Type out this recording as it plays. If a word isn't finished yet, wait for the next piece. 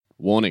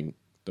Warning,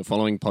 the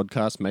following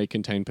podcast may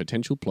contain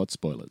potential plot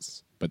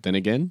spoilers, but then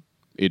again,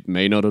 it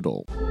may not at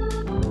all.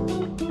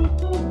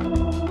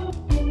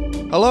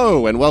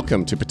 Hello and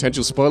welcome to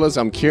Potential Spoilers.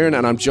 I'm Kieran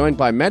and I'm joined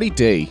by Matty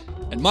D.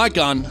 And my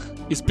gun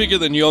is bigger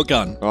than your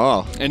gun.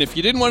 Oh. And if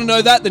you didn't want to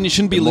know that, then you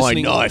shouldn't be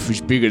listening. My knife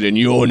is bigger than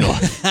your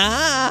knife.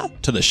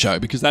 To the show,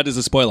 because that is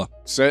a spoiler.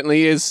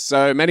 Certainly is.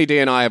 So Matty D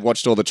and I have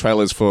watched all the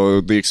trailers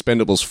for the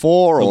Expendables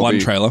 4. The one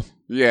trailer.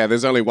 Yeah,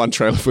 there's only one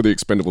trailer for the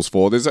Expendables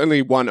 4. There's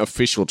only one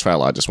official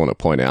trailer, I just want to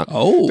point out.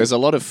 Oh. There's a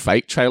lot of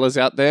fake trailers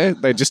out there.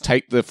 They just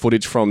take the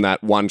footage from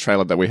that one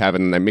trailer that we have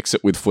and they mix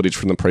it with footage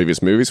from the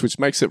previous movies, which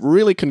makes it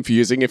really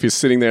confusing if you're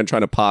sitting there and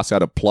trying to pass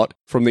out a plot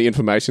from the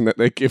information that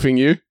they're giving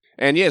you.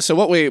 And yeah, so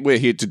what we're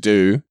here to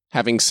do,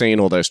 having seen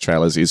all those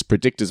trailers, is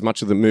predict as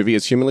much of the movie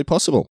as humanly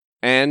possible.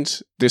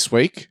 And this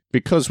week,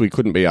 because we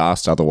couldn't be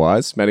asked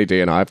otherwise, Matty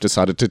D and I have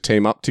decided to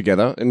team up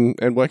together and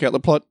work out the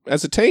plot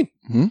as a team.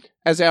 Mm-hmm.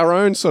 As our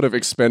own sort of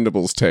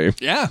Expendables team.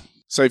 Yeah.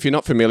 So if you're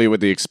not familiar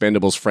with the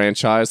Expendables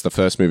franchise, the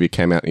first movie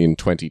came out in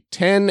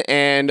 2010.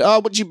 And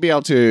would you be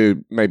able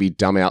to maybe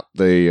dumb out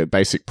the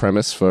basic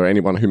premise for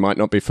anyone who might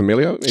not be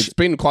familiar? It's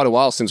been quite a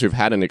while since we've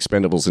had an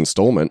Expendables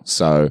installment,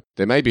 so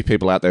there may be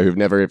people out there who've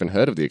never even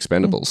heard of the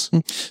Expendables.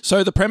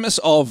 So the premise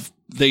of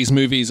these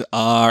movies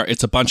are,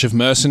 it's a bunch of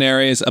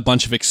mercenaries, a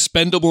bunch of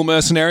expendable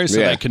mercenaries, so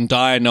they can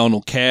die and no one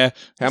will care.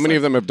 How many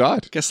of them have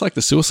died? I guess like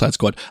the Suicide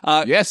Squad.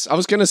 Yes, I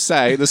was going to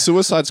say the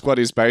Suicide Squad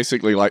is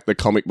basically like the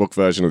comic book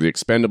version of the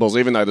Expendables,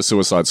 even though the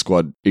Suicide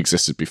Squad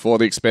existed before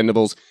the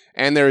Expendables.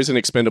 And there is an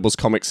Expendables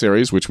comic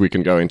series, which we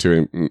can go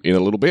into in a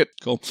little bit.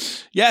 Cool.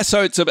 Yeah,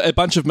 so it's a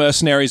bunch of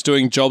mercenaries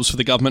doing jobs for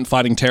the government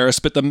fighting terrorists,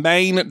 but the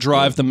main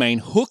drive, the main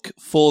hook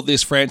for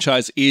this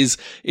franchise is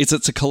it's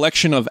a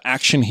collection of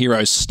action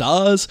hero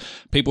stars,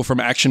 people from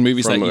action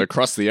movies. From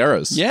across the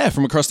eras. Yeah,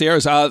 from across the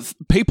eras.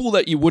 People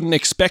that you wouldn't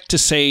expect to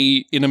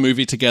see in a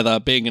movie together,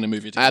 being in a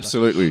movie together.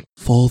 Absolutely.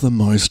 For the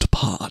most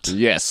part.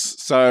 Yes.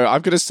 So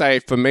I've got to say,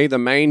 for me, the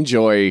main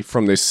joy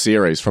from this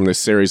series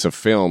of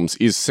films,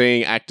 is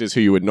seeing actors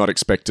who you would not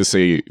expect to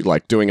see,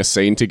 like, doing a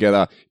scene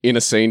together, in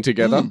a scene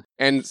together.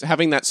 And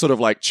having that sort of,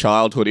 like,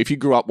 childhood. If you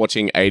grew up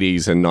watching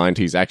 80s and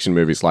 90s action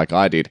movies like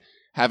I did,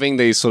 having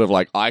these sort of,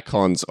 like,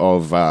 icons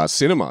of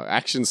cinema,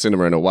 action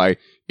cinema in a way,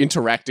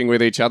 interacting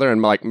with each other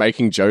and, like,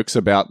 making jokes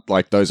about,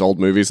 like, those old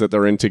movies that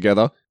they're in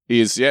together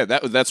is,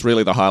 that's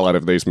really the highlight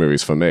of these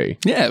movies for me.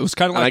 Yeah, it was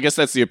kind of like... And I guess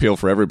that's the appeal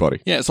for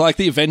everybody. Yeah, it's like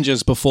the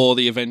Avengers before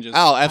the Avengers.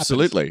 Oh,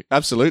 absolutely. Happens.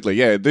 Absolutely.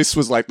 Yeah, this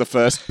was like the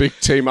first big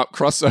team-up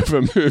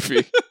crossover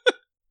movie.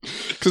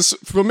 Because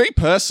for me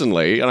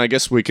personally, and I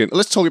guess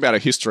let's talk about a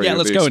history of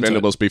the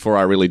Expendables before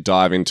I really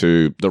dive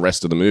into the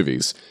rest of the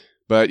movies.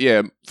 But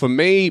yeah, for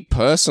me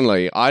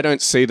personally, I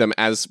don't see them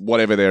as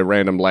whatever their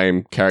random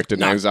lame character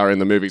names are in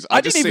the movies.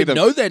 I didn't even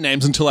know their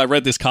names until I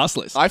read this cast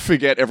list. I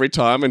forget every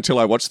time until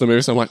I watch the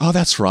movies. I'm like, oh,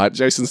 that's right.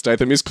 Jason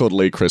Statham is called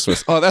Lee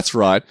Christmas. Oh, that's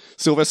right.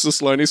 Sylvester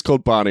Stallone is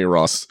called Barney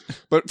Ross.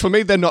 But for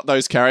me, they're not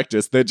those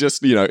characters. They're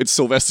just, it's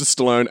Sylvester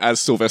Stallone as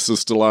Sylvester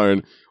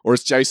Stallone. Or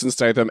it's Jason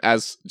Statham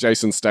as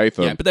Jason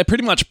Statham. Yeah, but they're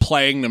pretty much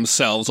playing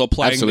themselves or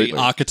playing the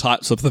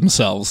archetypes of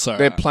themselves. So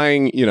they're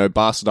playing,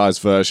 bastardized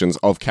versions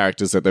of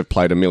characters that they've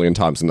played a million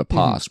times in the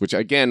past, which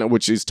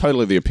is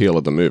totally the appeal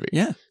of the movie.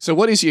 Yeah. So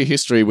what is your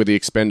history with the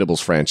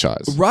Expendables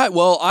franchise? Right.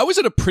 Well, I was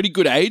at a pretty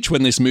good age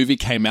when this movie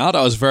came out.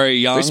 I was very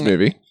young. This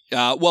movie?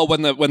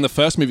 When the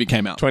first movie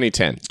came out.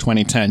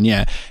 2010,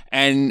 yeah.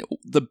 And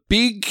the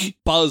big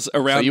buzz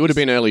around... So you would have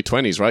been early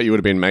 20s, right? You would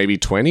have been maybe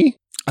 20?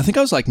 I think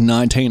I was like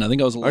 19. I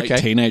think I was a late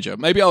teenager.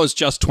 Maybe I was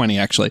just 20,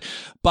 actually.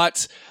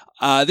 But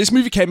this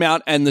movie came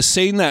out, and the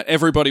scene that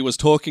everybody was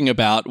talking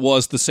about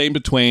was the scene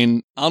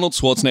between Arnold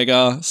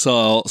Schwarzenegger,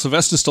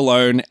 Sylvester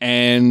Stallone,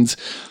 and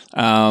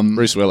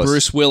Bruce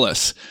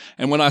Willis.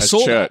 And when I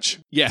saw Church.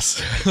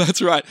 Yes,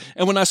 that's right.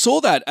 And when I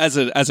saw that as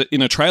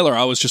in a trailer,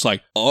 I was just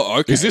like, oh,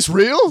 okay. Is this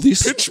real?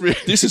 Pitch me.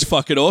 This is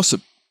fucking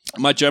awesome.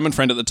 My German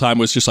friend at the time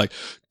was just like,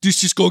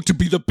 this is going to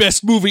be the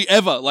best movie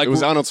ever. Like, it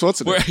was Arnold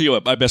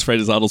Schwarzenegger. My best friend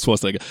is Arnold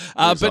Schwarzenegger.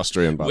 He's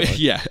Austrian, by the way.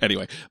 Yeah,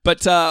 anyway.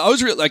 But I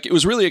was it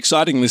was really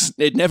exciting.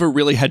 It never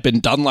really had been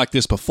done like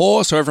this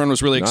before, so everyone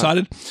was really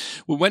excited.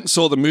 We went and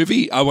saw the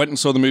movie. I went and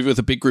saw the movie with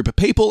a big group of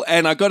people,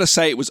 and I got to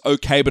say it was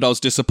okay, but I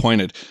was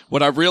disappointed.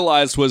 What I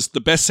realized was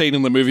the best scene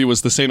in the movie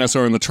was the scene I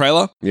saw in the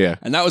trailer. Yeah.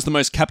 And that was the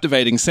most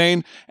captivating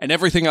scene, and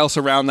everything else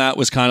around that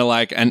was kind of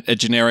like a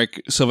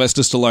generic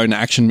Sylvester Stallone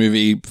action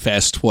movie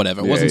fest,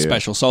 whatever. It wasn't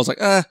special. So I was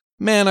like,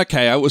 man,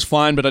 okay, it was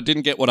fine, but I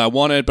didn't get what I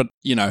wanted. But,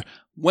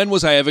 when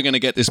was I ever going to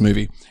get this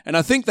movie? And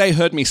I think they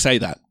heard me say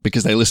that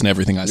because they listen to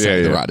everything I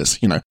say, the writers,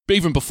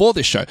 even before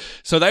this show.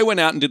 So they went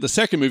out and did the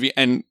second movie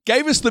and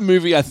gave us the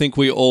movie I think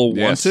we all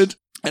wanted.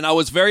 And I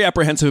was very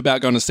apprehensive about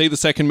going to see the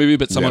second movie,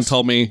 but someone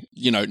told me,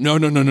 no.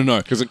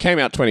 Because it came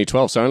out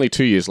 2012, so only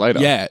 2 years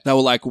later. Yeah. They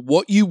were like,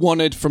 what you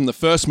wanted from the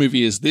first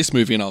movie is this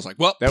movie. And I was like,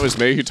 well. That was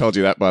me who told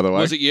you that, by the way.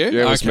 Was it you?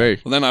 Yeah, it was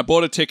me. Well, then I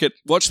bought a ticket,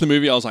 watched the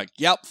movie. I was like,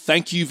 yep,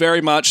 thank you very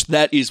much.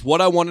 That is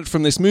what I wanted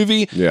from this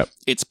movie. Yep.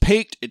 It's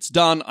peaked. It's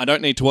done. I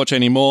don't need to watch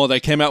any more.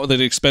 They came out with an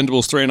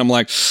Expendables 3, and I'm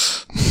like...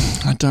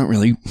 I don't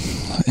really.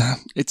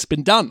 It's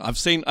been done. I've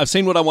seen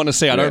what I want to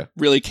see. I don't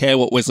really care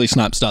what Wesley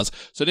Snipes does.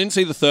 So I didn't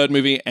see the third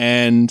movie,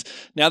 and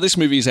now this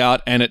movie's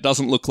out, and it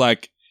doesn't look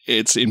like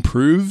it's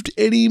improved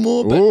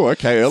anymore. Oh,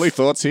 okay. Early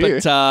thoughts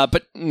here.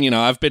 But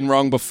I've been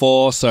wrong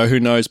before, so who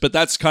knows? But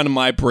that's kind of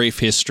my brief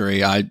history.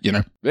 Yeah,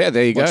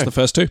 there you go. Watched the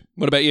first two.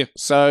 What about you?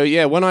 So,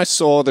 yeah, when I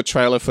saw the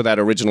trailer for that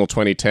original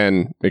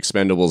 2010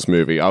 Expendables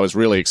movie, I was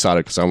really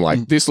excited because I'm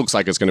like, this looks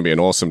like it's going to be an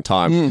awesome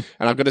time. And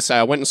I've got to say,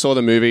 I went and saw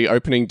the movie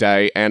opening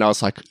day, and I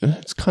was like,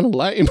 it's kind of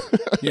lame.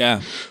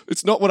 Yeah.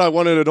 It's not what I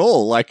wanted at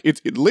all. Like,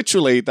 it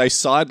literally, they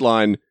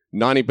sideline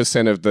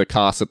 90% of the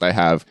cast that they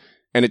have,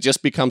 and it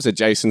just becomes a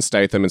Jason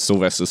Statham and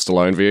Sylvester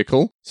Stallone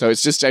vehicle. So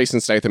it's just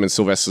Jason Statham and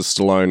Sylvester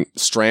Stallone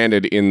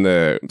stranded in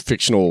the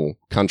fictional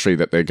country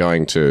that they're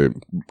going to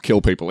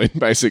kill people in,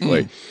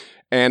 basically.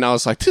 And I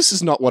was like, this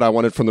is not what I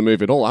wanted from the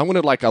movie at all. I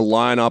wanted like a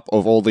lineup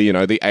of all the,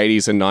 the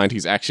 80s and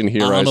 90s action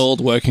heroes. Arnold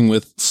working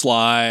with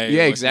Sly.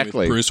 Yeah,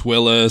 exactly. Bruce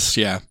Willis,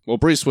 yeah. Well,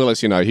 Bruce Willis,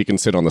 he can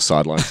sit on the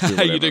sidelines.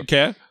 You didn't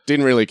care?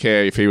 Didn't really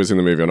care if he was in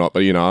the movie or not,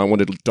 but, I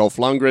wanted Dolph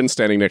Lundgren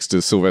standing next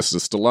to Sylvester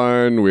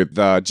Stallone with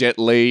Jet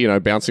Li,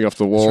 bouncing off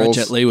the walls. That's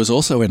right, Jet Li was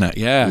also in it,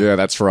 yeah. Yeah,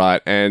 that's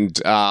right.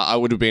 And I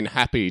would have been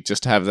happy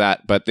just to have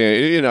that. But,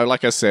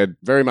 like I said,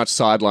 very much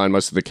sideline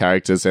most of the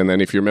characters. And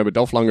then if you remember,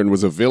 Dolph Lundgren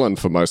was a villain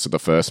for most of the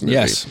first movie.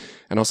 Yes.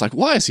 And I was like,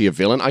 why is he a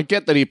villain? I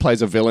get that he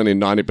plays a villain in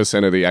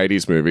 90% of the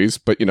 80s movies,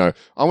 but,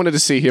 I wanted to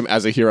see him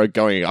as a hero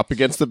going up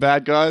against the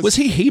bad guys. Was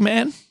he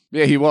He-Man?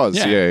 Yeah, he was.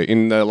 Yeah.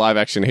 In the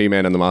live-action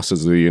He-Man and the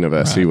Masters of the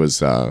Universe, right. He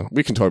was...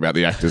 we can talk about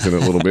the actors in a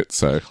little bit,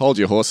 so hold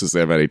your horses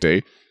there, Matty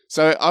D.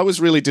 So I was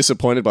really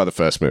disappointed by the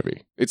first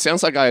movie. It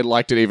sounds like I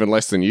liked it even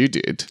less than you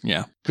did.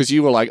 Yeah. Because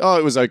you were like, oh,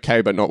 it was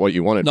okay, but not what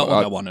you wanted. Not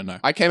what I wanted, no.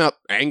 I came up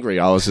angry.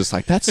 I was just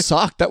like, that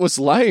sucked. That was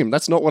lame.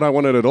 That's not what I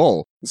wanted at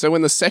all. So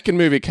when the second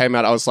movie came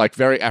out, I was like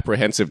very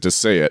apprehensive to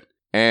see it.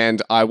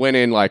 And I went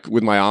in like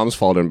with my arms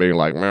folded and being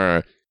like,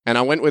 meh. And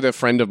I went with a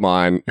friend of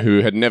mine who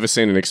had never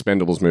seen an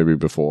Expendables movie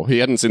before. He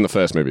hadn't seen the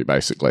first movie,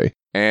 basically.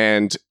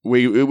 And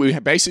we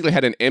basically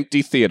had an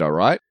empty theater,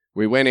 right?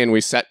 We went in,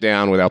 we sat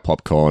down with our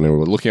popcorn, and we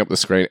were looking up the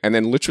screen. And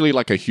then literally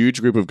like a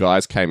huge group of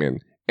guys came in.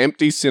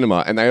 Empty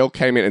cinema. And they all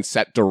came in and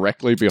sat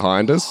directly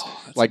behind us.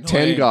 Like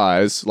annoying. 10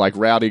 guys, like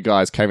rowdy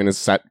guys, came in and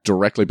sat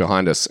directly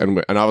behind us.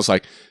 And I was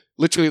like...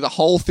 Literally, the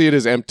whole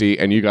theater's empty,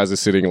 and you guys are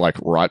sitting, like,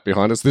 right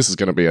behind us. This is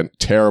going to be a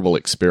terrible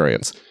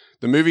experience.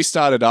 The movie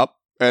started up,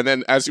 and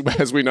then, as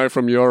we know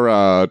from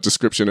your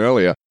description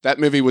earlier, that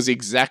movie was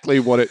exactly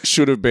what it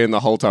should have been the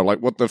whole time, like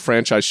what the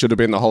franchise should have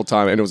been the whole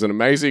time, and it was an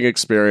amazing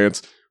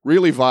experience.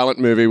 Really violent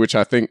movie, which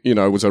I think,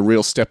 was a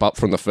real step up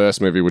from the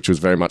first movie, which was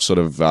very much sort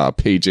of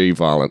PG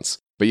violence.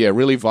 But yeah,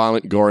 really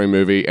violent, gory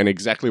movie, and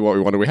exactly what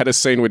we wanted. We had a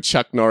scene with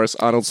Chuck Norris,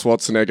 Arnold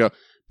Schwarzenegger,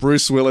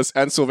 Bruce Willis,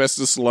 and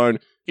Sylvester Stallone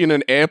in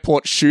an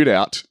airport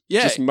shootout,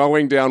 just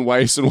mowing down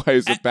waves and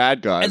waves of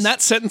bad guys. And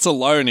that sentence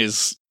alone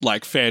is,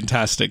 like,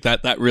 fantastic.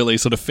 That really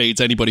sort of feeds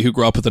anybody who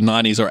grew up with the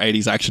 90s or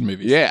 80s action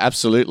movies. Yeah,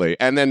 absolutely.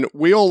 And then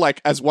we all,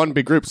 like, as one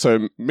big group,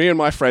 so me and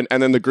my friend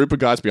and then the group of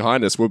guys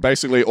behind us were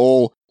basically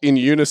all in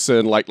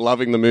unison, like,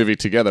 loving the movie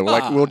together.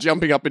 Like, we were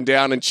jumping up and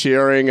down and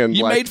cheering. And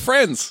you made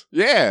friends.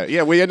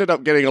 Yeah, we ended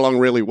up getting along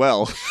really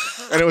well.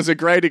 And it was a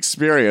great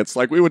experience.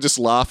 Like, we were just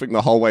laughing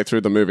the whole way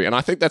through the movie. And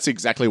I think that's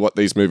exactly what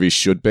these movies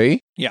should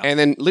be. Yeah. And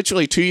then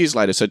literally 2 years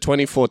later, so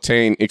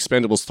 2014,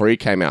 Expendables 3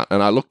 came out.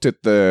 And I looked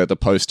at the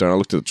poster and I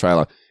looked at the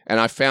trailer. And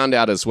I found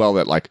out as well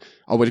that, like,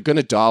 we're going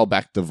to dial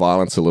back the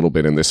violence a little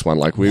bit in this one.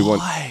 Like, we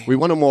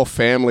want a more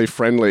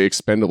family-friendly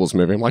Expendables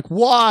movie. I'm like,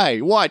 why?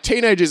 Why?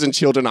 Teenagers and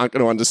children aren't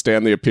going to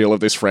understand the appeal of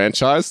this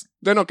franchise.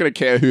 They're not going to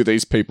care who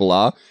these people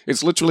are.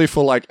 It's literally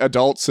for, like,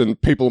 adults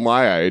and people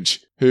my age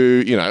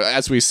who,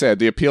 as we said,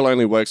 the appeal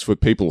only works for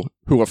people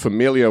who are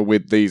familiar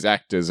with these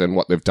actors and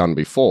what they've done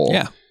before.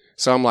 Yeah.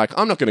 So I'm like,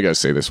 I'm not going to go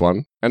see this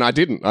one. And I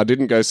didn't. I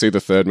didn't go see the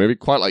third movie.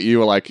 Quite like you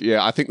were like,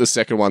 yeah, I think the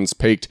second one's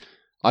peaked.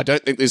 I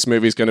don't think this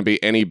movie is going to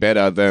be any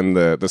better than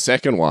the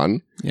second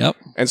one. Yep.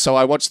 And so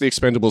I watched The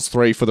Expendables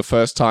 3 for the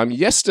first time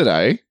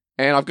yesterday,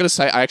 and I've got to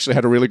say, I actually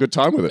had a really good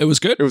time with it. It was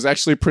good? It was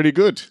actually pretty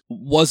good.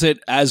 Was it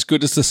as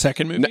good as the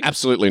second movie? No,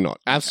 absolutely not.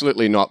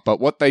 Absolutely not.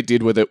 But what they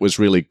did with it was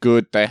really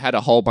good. They had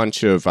a whole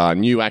bunch of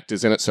new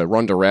actors in it. So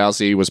Ronda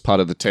Rousey was part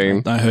of the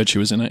team. I heard she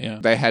was in it, yeah.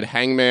 They had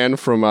Hangman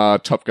from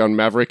Top Gun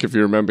Maverick, if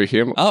you remember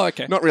him. Oh,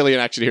 okay. Not really an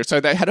action hero. So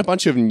they had a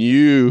bunch of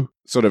new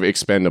sort of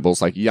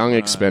Expendables, like young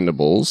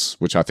Expendables,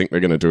 which I think they're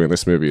going to do in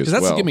this movie as well.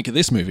 Because that's the gimmick of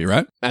this movie,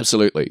 right?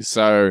 Absolutely.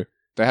 So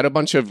they had a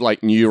bunch of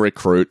like new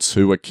recruits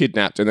who were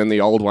kidnapped, and then the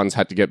old ones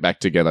had to get back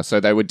together. So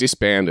they were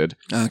disbanded.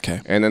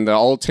 Okay. And then the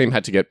old team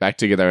had to get back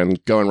together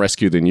and go and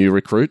rescue the new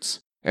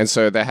recruits. And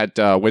so they had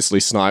Wesley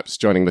Snipes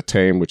joining the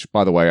team, which,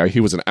 by the way, he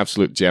was an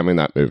absolute gem in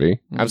that movie.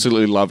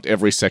 Absolutely loved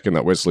every second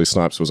that Wesley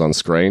Snipes was on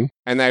screen.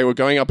 And they were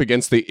going up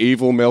against the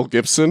evil Mel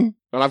Gibson.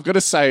 And I've got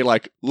to say,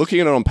 like,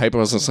 looking at it on paper,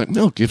 I was just like,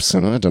 Mel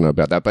Gibson, I don't know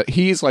about that. But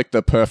he's like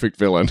the perfect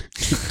villain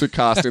to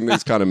cast in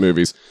these kind of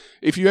movies.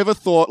 If you ever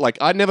thought, like,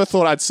 I never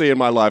thought I'd see in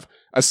my life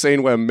a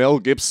scene where Mel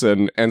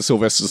Gibson and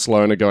Sylvester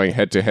Stallone are going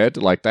head to head.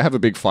 Like, they have a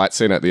big fight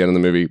scene at the end of the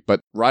movie.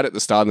 But right at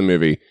the start of the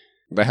movie,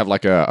 they have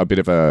like a bit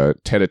of a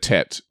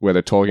tete-a-tete where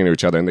they're talking to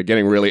each other and they're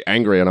getting really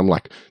angry. And I'm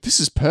like, this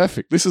is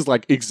perfect. This is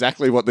like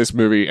exactly what this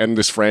movie and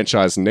this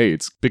franchise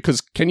needs.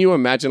 Because can you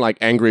imagine like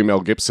angry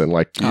Mel Gibson,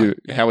 like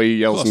how he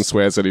yells and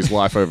swears at his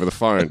wife over the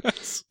phone,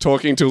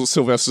 talking to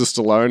Sylvester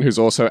Stallone, who's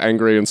also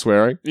angry and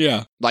swearing?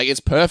 Yeah. Like, it's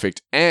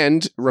perfect.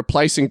 And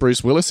replacing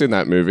Bruce Willis in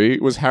that movie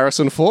was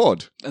Harrison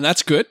Ford. And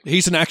that's good.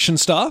 He's an action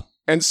star.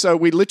 And so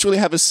we literally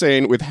have a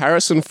scene with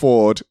Harrison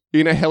Ford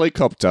in a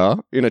helicopter,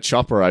 in a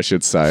chopper, I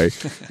should say,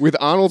 with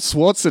Arnold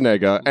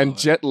Schwarzenegger and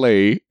Jet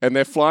Li, and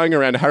they're flying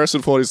around.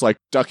 Harrison Ford is like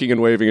ducking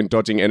and weaving and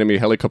dodging enemy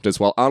helicopters,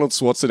 while Arnold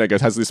Schwarzenegger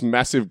has this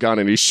massive gun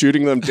and he's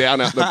shooting them down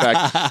out the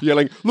back,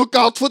 yelling, "Look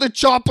out for the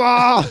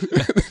chopper!"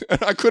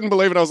 And I couldn't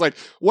believe it. I was like,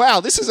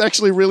 wow, this is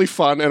actually really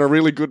fun and a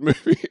really good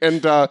movie.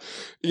 And, I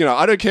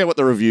don't care what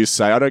the reviews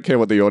say. I don't care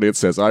what the audience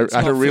says. I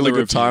had a really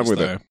good time with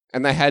it.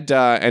 And they had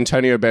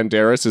Antonio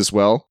Banderas as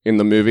well in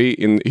the movie.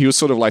 He was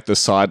sort of like the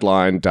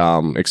sidelined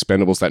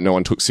Expendables that no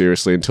one took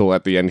seriously until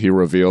at the end he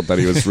revealed that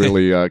he was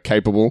really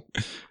capable.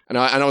 And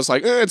I was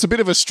like, it's a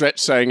bit of a stretch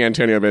saying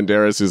Antonio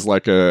Banderas is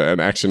like an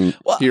action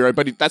hero,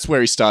 but that's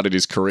where he started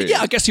his career.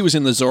 Yeah, I guess he was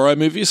in the Zorro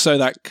movies, so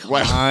that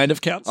kind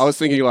of counts. I was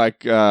thinking like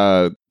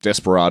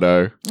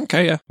Desperado.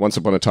 Okay, yeah. Once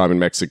Upon a Time in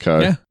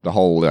Mexico. The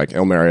whole like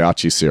El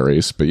Mariachi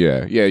series. But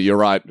yeah, you're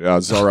right.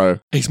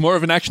 Zorro. He's more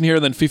of an action hero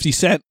than 50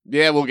 Cent.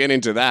 Yeah, we'll get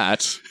into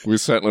that. We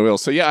certainly will.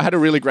 So yeah, I had a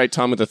really great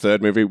time with the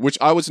third movie, which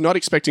I was not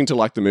expecting to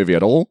like the movie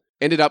at all.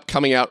 Ended up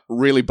coming out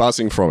really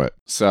buzzing from it.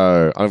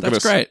 So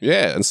that's great.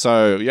 Yeah, and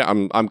so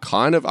I'm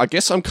kind of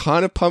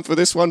pumped for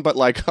this one, but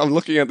like I'm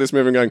looking at this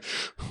movie and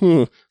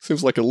going,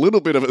 seems like a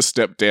little bit of a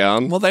step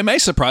down. Well, they may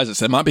surprise us.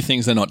 There might be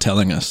things they're not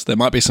telling us. There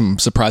might be some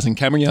surprising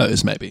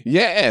cameos, maybe.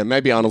 Yeah,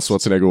 maybe Arnold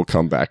Schwarzenegger will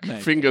come back.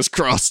 Maybe. Fingers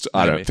crossed.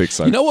 Maybe. I don't think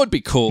so. You know what would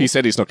be cool? He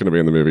said he's not going to be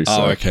in the movie.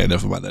 Oh, okay,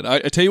 never mind that. I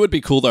tell you what would be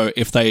cool though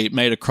if they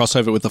made a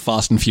crossover with the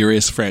Fast and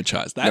Furious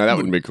franchise. That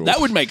wouldn't be cool. That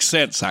would make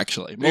sense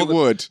actually.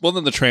 More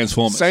than the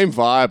Transformers. Same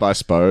vibe, I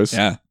suppose.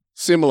 Yeah.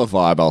 Similar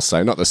vibe, I'll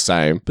say. Not the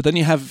same. But then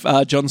you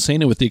have John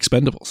Cena with the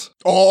Expendables.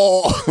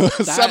 Oh,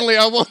 suddenly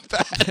I want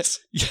that.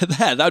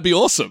 Yeah, that'd be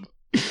awesome.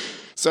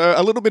 So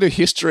a little bit of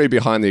history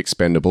behind the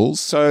Expendables.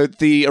 So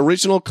the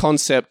original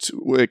concept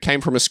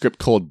came from a script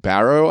called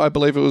Barrow, I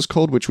believe it was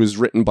called, which was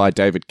written by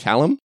David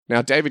Callum.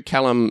 Now, David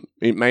Callum,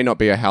 it may not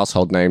be a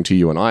household name to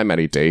you and I,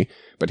 Matty D,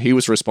 but he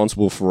was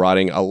responsible for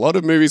writing a lot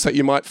of movies that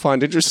you might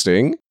find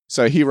interesting.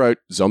 So he wrote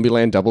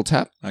Zombieland Double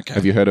Tap. Okay.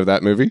 Have you heard of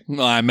that movie?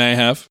 I may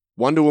have.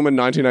 Wonder Woman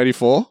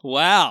 1984.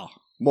 Wow.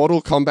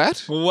 Mortal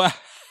Kombat. Wow.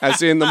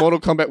 As in the Mortal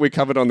Kombat we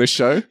covered on this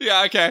show.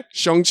 Yeah, okay.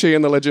 Shang-Chi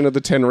and the Legend of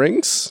the Ten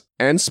Rings.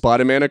 And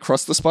Spider-Man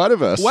Across the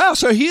Spider-Verse. Wow,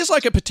 so he is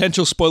like a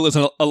potential spoilers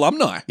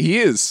alumni. He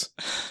is.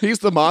 He's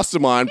the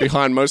mastermind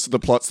behind most of the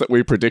plots that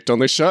we predict on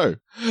this show.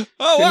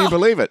 Oh, Can you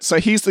believe it? So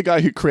he's the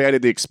guy who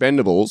created the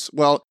Expendables.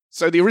 Well,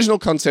 so the original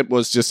concept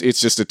was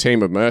it's just a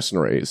team of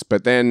mercenaries.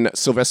 But then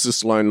Sylvester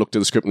Stallone looked at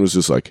the script and was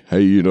just like,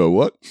 hey, you know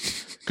what?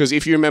 Because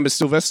if you remember,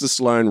 Sylvester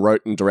Stallone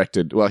wrote and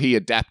directed, he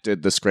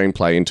adapted the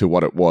screenplay into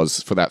what it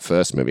was for that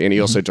first movie. And he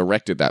also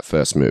directed that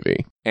first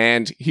movie.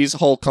 And his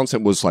whole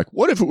concept was like,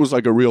 what if it was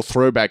like a real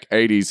throwback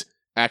 80s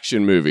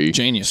action movie?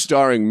 Genius.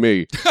 Starring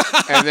me.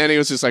 And then he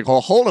was just like,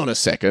 oh, hold on a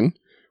second.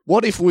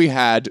 What if we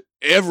had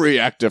every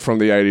actor from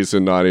the 80s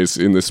and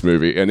 90s in this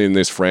movie and in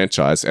this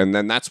franchise? And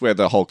then that's where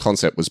the whole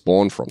concept was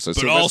born from. So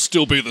I'll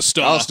still be the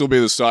star. I'll still be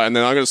the star. And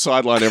then I'm going to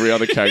sideline every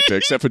other character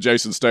except for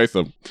Jason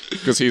Statham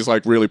because he's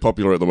like really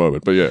popular at the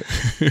moment. But yeah.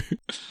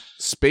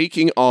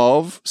 Speaking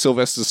of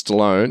Sylvester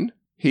Stallone,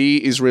 he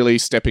is really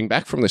stepping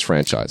back from this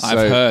franchise.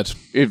 I've heard.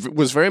 It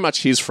was very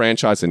much his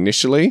franchise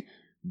initially,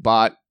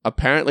 but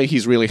apparently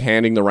he's really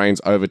handing the reins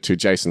over to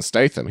Jason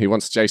Statham. He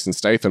wants Jason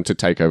Statham to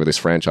take over this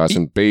franchise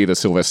and be the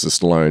Sylvester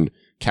Stallone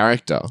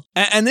character.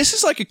 And this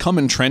is like a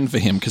common trend for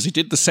him because he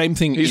did the same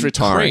thing in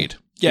retiring. Creed.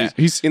 Yeah.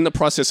 He's in the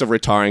process of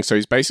retiring, so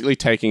he's basically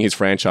taking his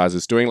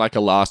franchises, doing like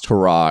a last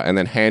hurrah, and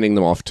then handing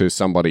them off to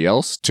somebody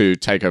else to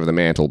take over the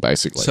mantle,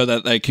 basically. So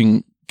that they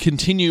can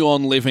continue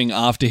on living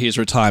after his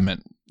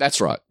retirement.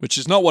 That's right. Which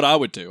is not what I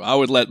would do. I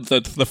would let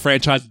the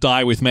franchise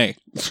die with me.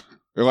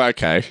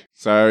 Okay.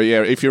 So,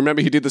 yeah, if you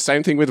remember, he did the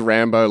same thing with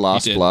Rambo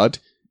Last Blood.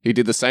 He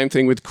did the same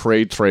thing with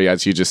Creed 3,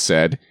 as you just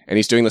said, and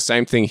he's doing the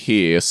same thing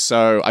here.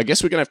 So I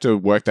guess we're going to have to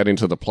work that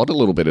into the plot a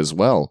little bit as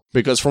well.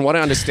 Because from what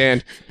I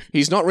understand,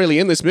 he's not really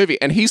in this movie,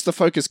 and he's the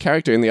focus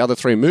character in the other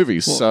three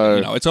movies. Well,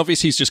 so it's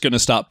obvious he's just going to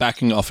start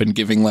backing off and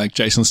giving like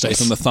Jason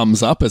Statham the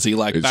thumbs up as he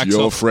like it's backs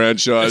your off.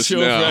 Franchise it's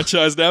your now.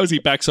 franchise now as he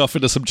backs off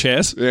into some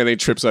chairs. Yeah, and he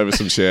trips over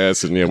some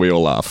chairs, and yeah, we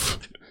all laugh.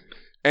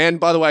 And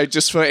by the way,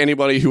 just for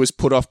anybody who was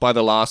put off by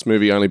the last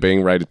movie only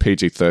being rated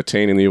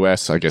PG-13 in the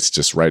US, I guess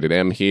just rated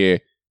M here,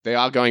 they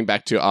are going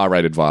back to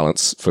R-rated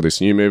violence for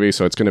this new movie,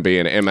 so it's going to be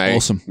an MA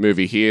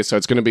movie here, so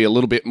it's going to be a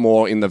little bit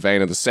more in the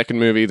vein of the second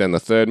movie than the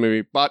third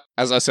movie, but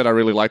as I said, I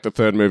really like the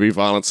third movie,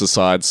 violence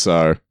aside,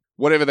 so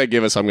whatever they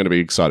give us, I'm going to be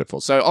excited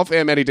for. So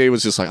off-air, Matty D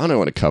was just like, I don't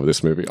want to cover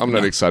this movie. I'm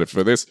not excited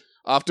for this.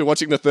 After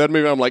watching the third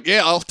movie, I'm like,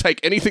 yeah, I'll take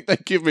anything they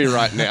give me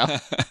right now.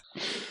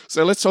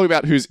 So let's talk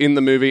about who's in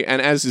the movie.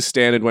 And as is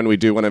standard when we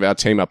do one of our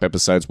team-up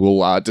episodes,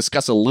 we'll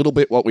discuss a little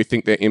bit what we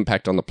think their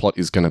impact on the plot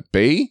is going to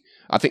be.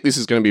 I think this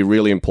is going to be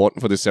really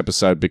important for this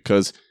episode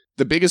because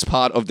the biggest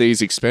part of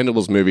these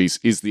Expendables movies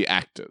is the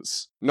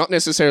actors. Not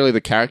necessarily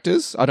the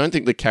characters. I don't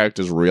think the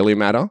characters really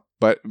matter,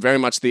 but very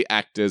much the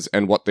actors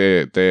and what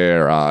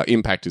their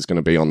impact is going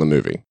to be on the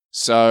movie.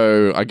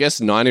 So I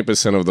guess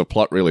 90% of the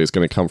plot really is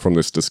going to come from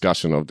this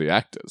discussion of the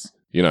actors.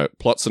 You know,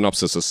 plot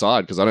synopsis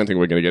aside, because I don't think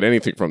we're going to get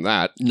anything from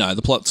that. No,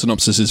 the plot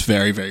synopsis is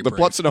very, very brief. The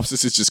plot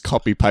synopsis is just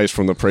copy-paste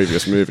from the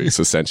previous movies,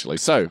 essentially.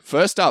 So,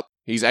 first up,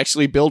 he's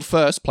actually billed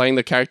first, playing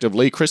the character of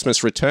Lee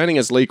Christmas. Returning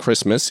as Lee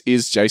Christmas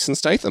is Jason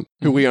Statham,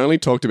 who we only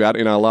talked about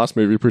in our last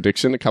movie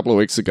prediction a couple of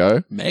weeks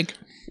ago. Meg.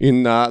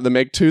 In the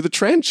Meg 2, The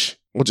Trench.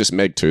 Or just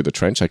Meg 2, The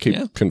Trench. I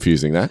keep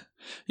confusing that.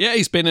 Yeah,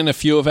 he's been in a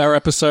few of our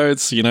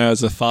episodes, you know,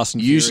 as a Fast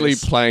and Furious. Usually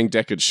playing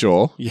Deckard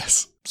Shaw.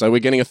 Yes. So we're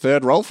getting a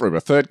third role for him, a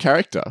third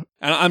character.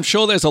 And I'm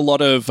sure there's a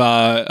lot of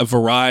a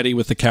variety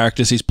with the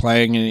characters he's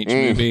playing in each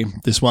movie.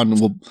 This one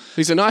will...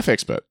 He's a knife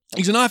expert.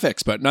 He's a knife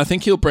expert, and I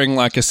think he'll bring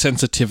like a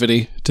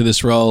sensitivity to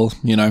this role,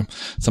 you know,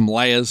 some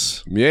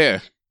layers.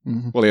 Yeah.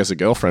 Well, he has a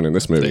girlfriend in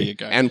this movie. There you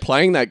go. And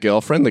playing that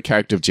girlfriend, the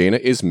character of Gina,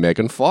 is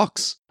Megan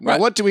Fox. Right.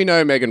 Now, what do we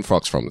know Megan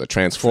Fox from? The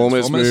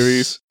Transformers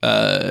movies?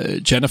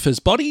 Jennifer's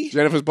Body.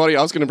 Jennifer's Body.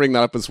 I was going to bring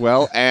that up as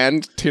well.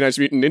 And Teenage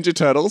Mutant Ninja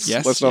Turtles.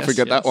 Yes, Let's not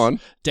forget that one.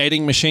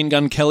 Dating Machine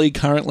Gun Kelly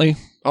currently.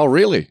 Oh,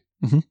 really?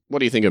 What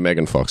do you think of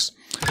Megan Fox?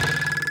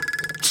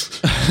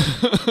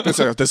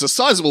 there's a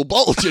sizable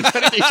bulge in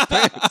Benedict's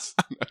pants.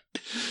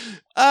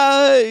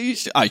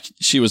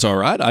 She was all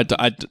right.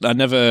 I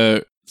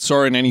never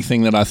saw her in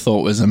anything that I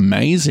thought was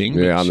amazing.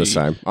 Yeah, I'm the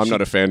same. I'm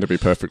not a fan, to be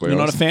perfectly honest.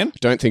 You're not a fan?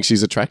 Don't think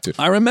she's attractive.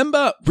 I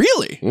remember...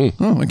 Really?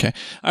 Oh, okay.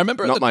 I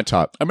remember... Not my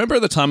type. I remember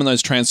at the time in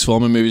those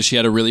Transformer movies, she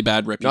had a really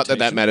bad reputation. Not that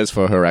that matters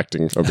for her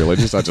acting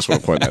abilities. I just want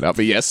to point that out.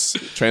 But yes,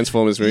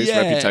 Transformers movies,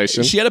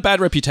 reputation. She had a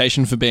bad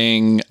reputation for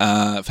being...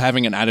 for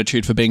having an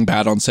attitude, for being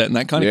bad on set, and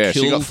that kind of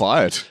killed... Yeah, she got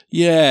fired.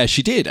 Yeah,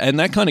 she did. And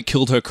that kind of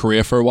killed her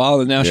career for a while,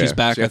 and now she's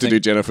back. She had to do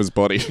Jennifer's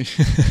Body.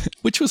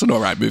 Which was an all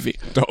right movie.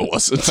 No, it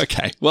wasn't.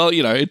 Okay. Well,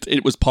 you know,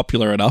 it was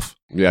popular enough.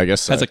 Yeah, I guess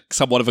so. Has a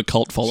somewhat of a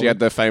cult following. She had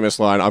the famous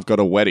line, "I've got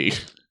a Weddy."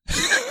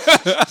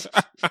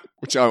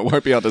 Which I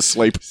won't be able to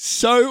sleep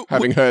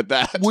having heard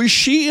that. Was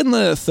she in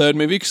the third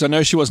movie? Because I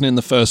know she wasn't in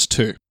the first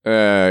two.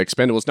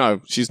 Expendables. No,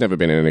 she's never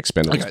been in an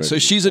Expendables movie. So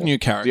she's a new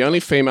character. The only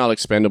female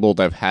Expendable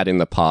they've had in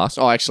the past...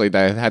 Oh, actually,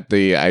 they had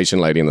the Asian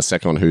lady in the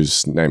second one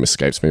whose name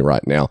escapes me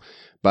right now.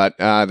 But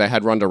they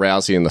had Ronda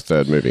Rousey in the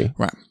third movie.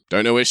 Right.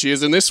 Don't know where she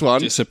is in this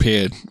one.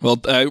 Disappeared. Well,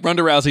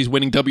 Ronda Rousey's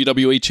winning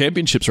WWE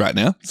championships right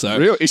now. So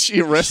really? Is she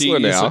a wrestler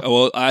now?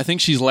 Well, I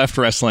think she's left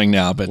wrestling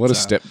now. But what a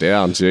step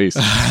down, jeez.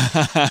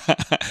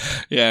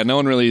 Yeah, no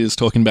one really is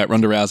talking about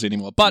Ronda Rousey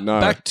anymore. But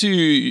back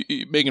to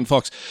Megan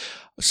Fox.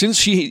 Since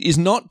she has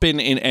not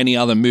been in any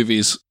other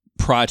movies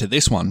prior to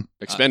this one.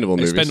 Expendable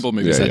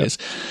movies, that is.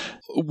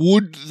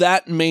 Would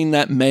that mean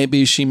that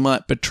maybe she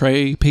might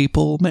betray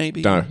people,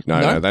 maybe? No,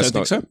 that's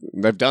not. So?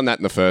 They've done that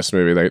in the first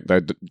movie.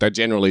 They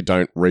generally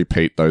don't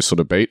repeat those sort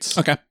of beats.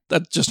 Okay,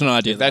 that's just an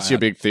idea. If that's your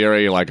big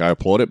theory, like, I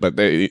applaud it, but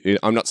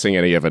I'm not seeing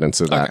any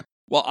evidence of that. Okay.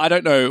 Well, I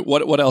don't know.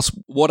 What else?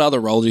 What other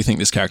role do you think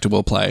this character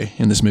will play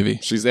in this movie?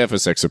 She's there for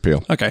sex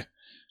appeal. Okay.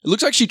 It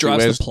looks like she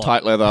drives the plot.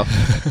 Tight leather,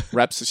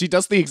 wraps. She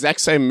does the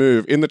exact same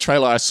move. In the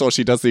trailer I saw,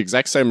 she does the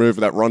exact same move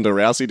that Ronda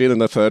Rousey did in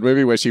the third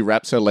movie, where she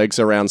wraps her legs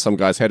around some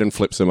guy's head and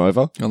flips him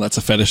over. Oh, that's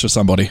a fetish of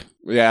somebody.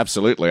 Yeah,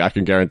 absolutely. I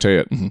can guarantee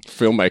it.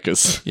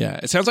 Filmmakers. Yeah,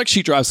 it sounds like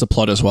she drives the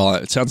plot as well.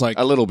 It sounds like...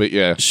 A little bit,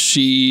 yeah.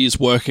 She's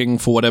working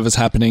for whatever's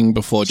happening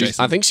before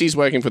Jason. I think she's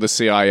working for the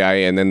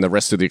CIA, and then the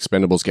rest of the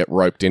Expendables get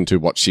roped into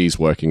what she's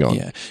working on.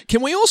 Yeah.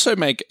 Can we also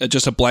make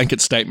just a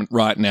blanket statement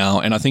right now,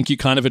 and I think you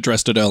kind of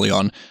addressed it early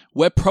on,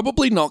 we're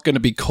probably not going to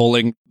be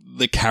calling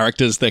the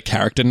characters their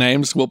character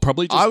names. We'll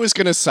probably just... I was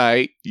going to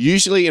say,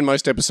 usually in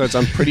most episodes,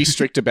 I'm pretty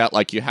strict about,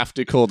 like, you have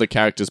to call the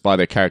characters by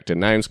their character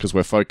names because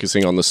we're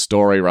focusing on the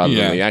story rather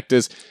than the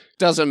actors.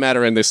 Doesn't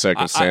matter in this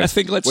circumstance. I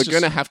think we're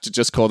going to have to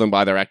just call them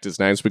by their actors'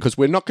 names because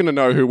we're not going to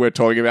know who we're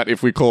talking about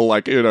if we call,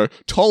 like,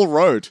 Toll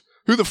Road.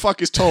 Who the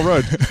fuck is Toll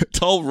Road?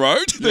 Toll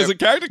Road? There's a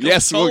character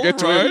called Toll we'll get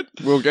to Road? him.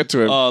 We'll get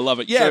to him. Oh, I love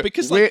it. Yeah, so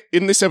because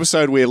in this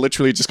episode, we're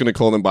literally just going to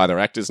call them by their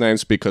actors'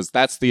 names because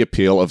that's the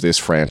appeal of this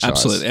franchise.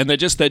 Absolutely. And they're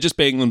just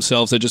being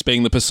themselves. They're just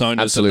being the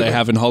personas that they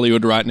have in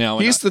Hollywood right now.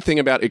 Here's the thing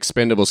about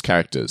Expendables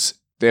characters.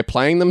 They're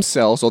playing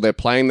themselves, or they're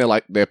playing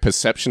their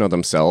perception of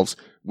themselves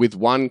with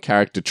one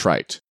character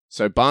trait.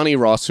 So Barney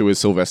Ross, who is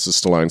Sylvester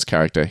Stallone's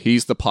character,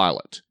 he's the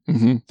pilot.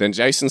 Mm-hmm. Then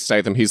Jason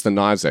Statham, he's the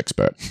knives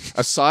expert.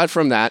 Aside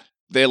from that,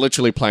 they're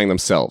literally playing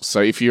themselves.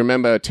 So if you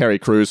remember Terry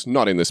Crews,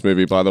 not in this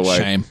movie, by the way.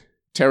 Shame.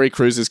 Terry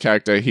Crews'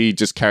 character, he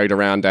just carried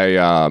around a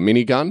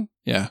minigun.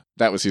 Yeah.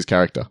 That was his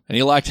character. And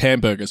he liked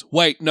hamburgers.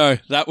 Wait, no,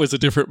 that was a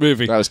different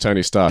movie. That was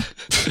Tony Stark.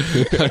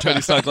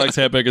 Tony Stark likes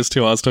hamburgers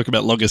too. I was talking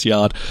about Longest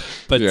Yard.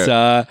 But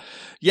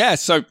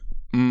so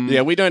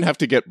Yeah, we don't have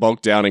to get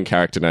bogged down in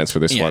character names for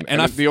this one.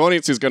 And the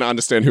audience is going to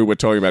understand who we're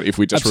talking about if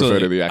we just refer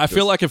to the actors. I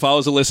feel like if I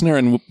was a listener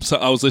and so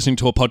I was listening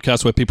to a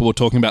podcast where people were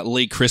talking about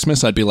Lee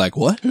Christmas, I'd be like,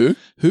 what? Who?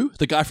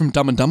 The guy from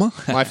Dumb and Dumber?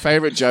 My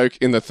favorite joke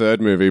in the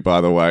third movie,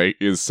 by the way,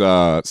 is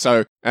so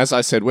as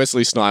I said,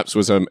 Wesley Snipes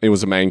was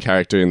a main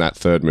character in that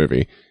third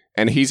movie.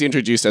 And he's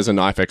introduced as a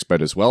knife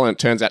expert as well. And it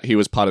turns out he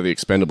was part of the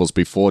Expendables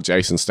before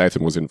Jason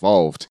Statham was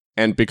involved.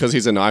 And because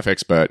he's a knife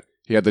expert,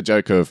 he had the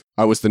joke of,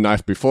 I was the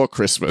knife before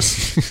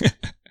Christmas.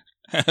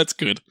 That's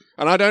good.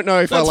 And I don't know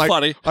if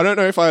funny. I don't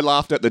know if I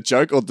laughed at the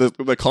joke or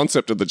the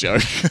concept of the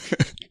joke.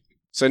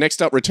 So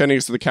next up, returning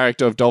to the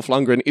character of Dolph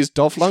Lundgren is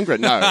Dolph Lundgren.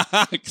 No.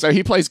 So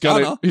he plays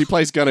Gunnar. He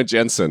plays Gunnar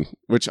Jensen,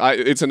 which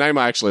it's a name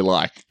I actually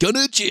like.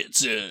 Gunnar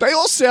Jensen. They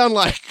all sound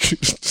like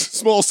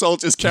Small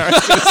Soldiers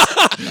characters.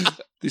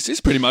 This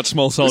is pretty much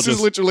Small Soldiers. This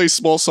is literally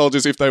Small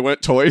Soldiers if they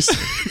weren't toys.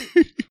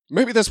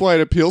 Maybe that's why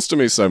it appeals to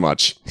me so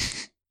much.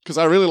 Because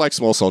I really like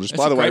Small Soldiers.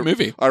 By the way,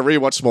 movie. I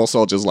rewatched Small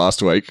Soldiers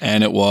last week.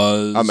 And it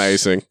was...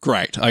 amazing.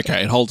 Great.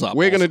 Okay, it holds up.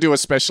 We're going to do a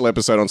special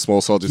episode on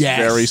Small Soldiers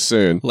very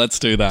soon. Let's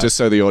do that. Just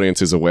so the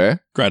audience is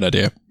aware. Great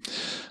idea.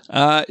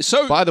 By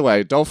the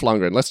way, Dolph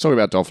Lundgren. Let's talk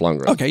about Dolph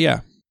Lundgren. Okay,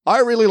 yeah. I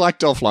really like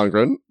Dolph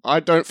Lundgren. I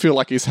don't feel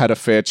like he's had a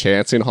fair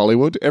chance in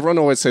Hollywood. Everyone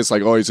always says,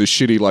 like, oh, he's a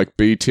shitty, like,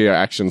 B-tier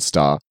action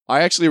star.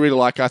 I actually really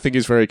I think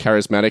he's very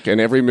charismatic,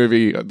 and every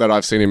movie that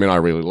I've seen him in, I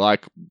really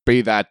like.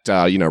 Be that,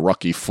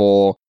 Rocky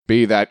IV,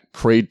 be that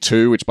Creed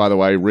 2, which, by the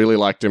way, really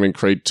liked him in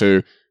Creed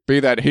 2, be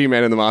that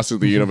He-Man and the Masters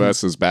of the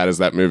Universe, as bad as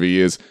that movie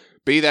is,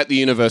 be that the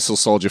Universal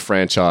Soldier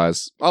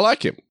franchise. I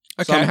like him.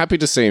 Okay. So I'm happy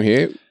to see him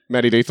here.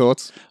 Matty D,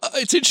 thoughts?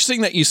 It's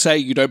interesting that you say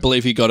you don't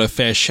believe he got a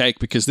fair shake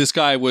because this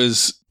guy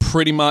was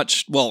pretty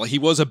much, he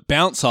was a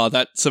bouncer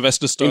that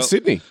Sylvester Stallone... in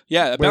Sydney.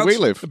 Yeah. Where we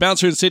live. A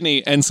bouncer in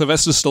Sydney, and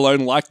Sylvester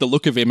Stallone liked the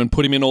look of him and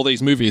put him in all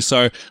these movies.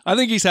 So I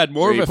think he's had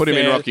more of a put him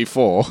in Rocky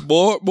IV.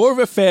 More of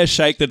a fair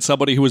shake than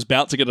somebody who was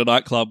about to get a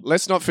nightclub.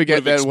 Let's not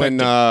forget that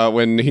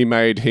when he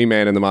made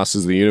He-Man and the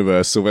Masters of the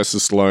Universe, Sylvester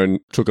Stallone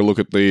took a look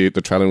at the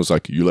trailer and was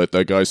like, you let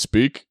that guy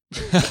speak?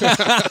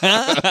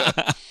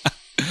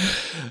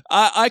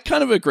 I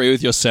kind of agree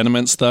with your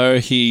sentiments, though.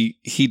 He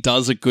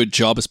does a good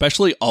job,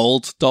 especially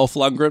old Dolph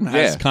Lundgren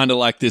has kind of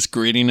like this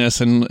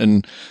grittiness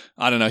and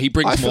I don't know, he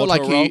brings more to a role. I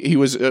feel like he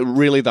was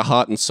really the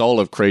heart and soul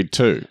of Creed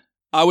 2.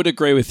 I would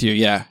agree with you,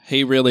 yeah.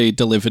 He really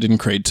delivered in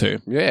Creed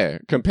 2. Yeah,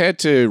 compared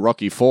to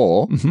Rocky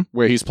IV,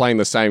 where he's playing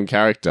the same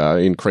character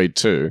in Creed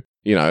 2.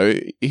 You know,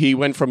 he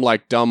went from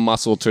like dumb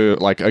muscle to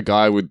like a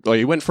guy with,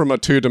 he went from a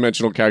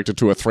 2-dimensional character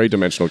to a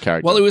 3-dimensional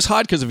character. Well, it was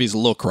hard because of his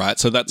look, right?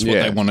 So that's what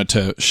they wanted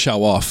to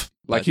show off.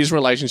 Like his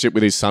relationship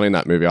with his son in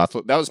that movie, I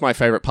thought that was my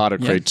favorite part of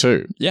Creed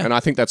 2. Yeah. And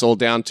I think that's all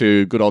down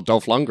to good old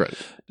Dolph Lundgren.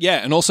 Yeah,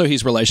 and also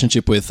his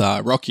relationship with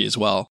Rocky as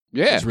well.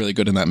 Yeah. He's really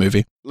good in that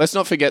movie. Let's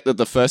not forget that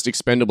the first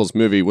Expendables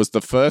movie was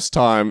the first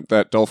time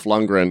that Dolph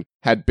Lundgren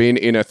had been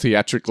in a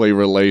theatrically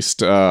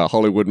released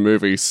Hollywood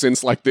movie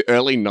since like the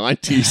early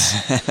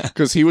 90s.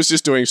 Because he was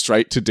just doing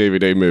straight to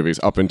DVD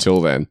movies up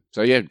until then.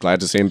 So yeah, glad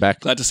to see him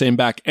back. Glad to see him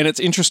back. And it's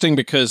interesting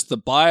because the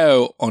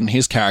bio on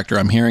his character,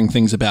 I'm hearing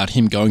things about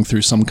him going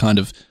through some kind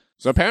of...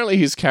 So apparently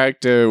his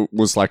character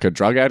was like a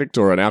drug addict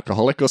or an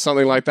alcoholic or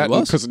something like that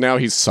because now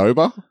he's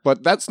sober.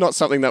 But that's not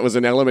something that was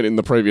an element in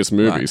the previous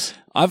movies. Right.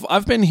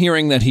 I've been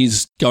hearing that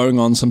he's going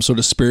on some sort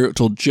of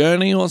spiritual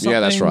journey or something.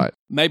 Yeah, that's right.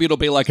 Maybe it'll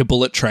be like a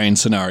bullet train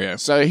scenario.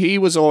 So he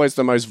was always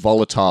the most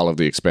volatile of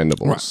the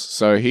Expendables. Right.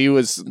 So he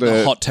was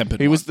the hot-tempered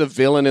He was the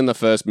villain in the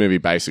first movie,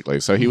 basically.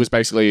 So he was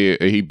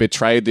he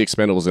betrayed the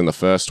Expendables in the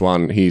first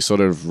one. He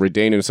sort of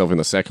redeemed himself in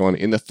the second one.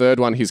 In the third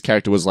one, his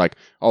character was like,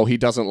 he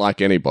doesn't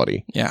like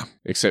anybody. Yeah.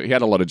 Except he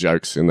had a lot of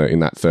jokes in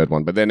that third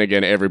one. But then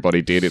again,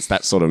 everybody did. It's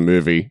that sort of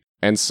movie.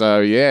 And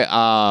so,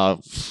 yeah,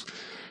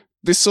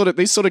 these sort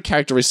of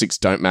characteristics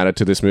don't matter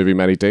to this movie,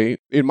 Matty D.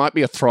 It might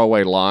be a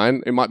throwaway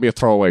line. It might be a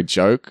throwaway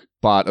joke.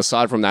 But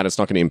aside from that, it's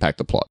not going to impact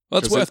the plot. Well,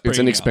 it's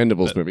an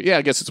Expendables movie. Yeah,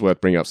 I guess it's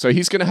worth bringing up. So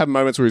he's going to have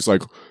moments where he's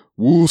like,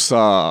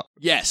 woosah.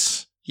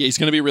 Yes. Yeah, he's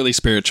going to be really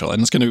spiritual and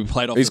it's going to be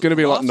played off. He's going to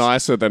be a lot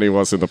nicer than he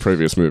was in the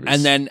previous movies.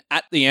 And then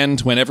at the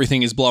end, when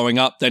everything is blowing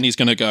up, then he's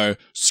going to go,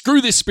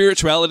 screw this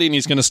spirituality, and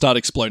he's going to start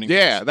exploding.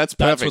 Yeah, that's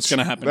perfect. That's what's going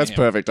to happen. That's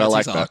perfect. I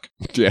like that.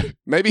 Yeah.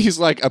 Maybe he's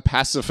like a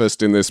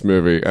pacifist in this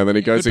movie and then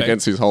he goes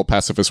against his whole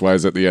pacifist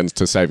ways at the end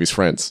to save his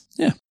friends.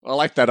 Yeah. I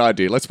like that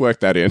idea. Let's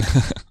work that in.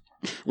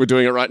 We're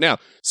doing it right now.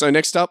 So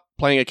next up,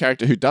 playing a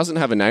character who doesn't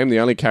have a name,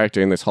 the only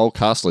character in this whole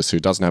cast list who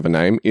doesn't have a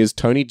name is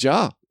Tony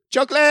Jaa.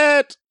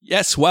 Chocolate!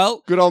 Yes,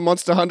 well... good old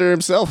Monster Hunter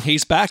himself.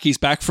 He's back. He's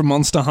back from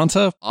Monster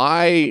Hunter.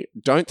 I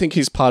don't think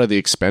he's part of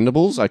the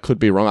Expendables. I could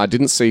be wrong. I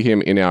didn't see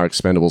him in our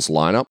Expendables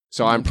lineup.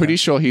 So I'm pretty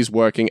sure he's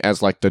working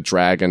as like the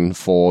dragon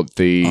for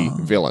the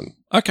villain.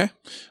 Okay.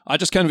 I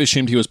just kind of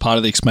assumed he was part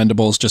of the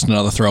Expendables, just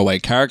another throwaway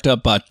character,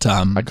 but...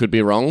 I could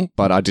be wrong,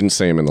 but I didn't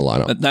see him in the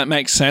lineup. That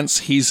makes sense.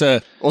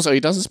 Also, he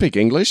doesn't speak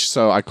English,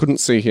 so I couldn't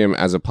see him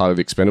as a part of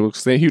the Expendables,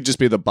 because then he would just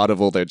be the butt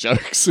of all their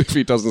jokes if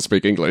he doesn't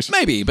speak English.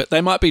 Maybe, but they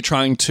might be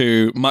trying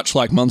to, much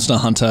like Monster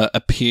Hunter,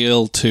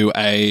 appeal to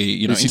a,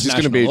 Is he just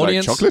going to be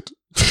audience. like chocolate?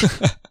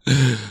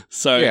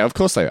 So Yeah, of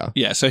course they are.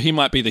 yeah, so he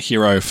might be the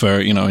hero for,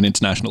 an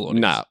international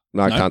audience.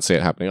 No, I can't see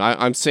it happening.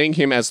 I'm seeing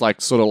him as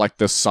like sort of like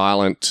the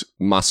silent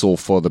muscle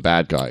for the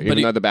bad guy,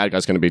 even though the bad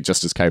guy's going to be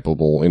just as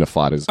capable in a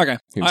fight as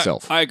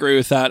himself. I agree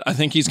with that. I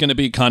think he's going to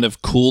be kind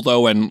of cool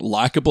though and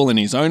likable in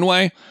his own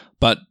way,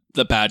 but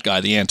the bad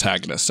guy, the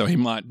antagonist, so he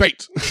might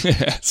Beat.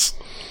 Yes.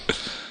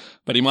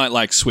 But he might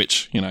like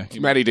switch,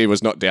 Matty D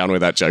was not down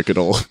with that joke at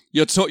all.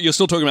 You're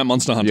still talking about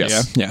Monster Hunter,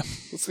 Yes. yeah?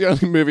 It's the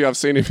only movie I've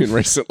seen him in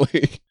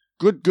recently.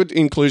 Good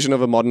inclusion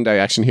of a modern day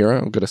action hero,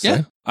 I'm going to say.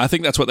 Yeah. I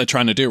think that's what they're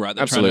trying to do, right?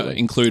 They're trying Absolutely. to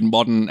include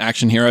modern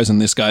action heroes,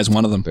 and this guy's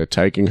one of them. They're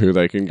taking who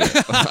they can get.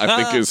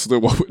 I think is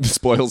what this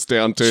boils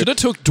down to. Should have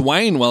took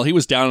Dwayne while he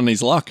was down on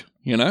his luck,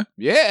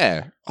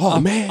 Yeah. Oh,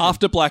 man.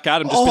 After Black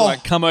Adam, just be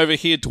like, come over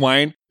here,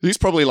 Dwayne. He's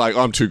probably like,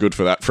 I'm too good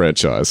for that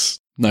franchise.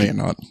 No, you're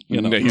not.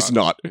 No, he's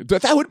not.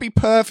 But that would be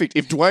perfect.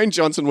 If Dwayne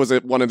Johnson was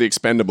at one of the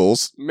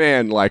Expendables,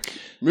 man, like,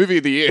 movie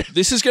of the year.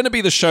 This is going to be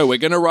the show. We're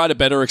going to write a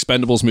better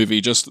Expendables movie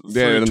just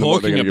through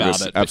talking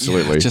about it.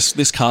 Absolutely. Yeah, just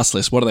this cast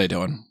list. What are they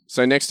doing?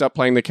 So next up,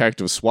 playing the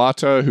character of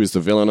Swato, who's the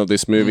villain of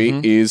this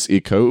movie, is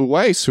Iko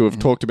Uwais, who we've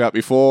talked about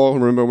before.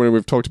 Remember when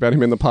we've talked about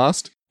him in the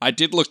past? I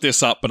did look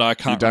this up, but I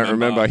can't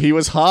remember. He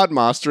was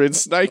Hardmaster in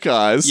Snake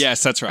Eyes.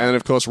 Yes, that's right. And,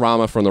 of course,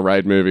 Rama from the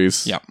Raid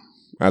movies. Yep.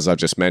 As I've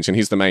just mentioned,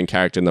 he's the main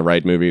character in the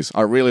Raid movies.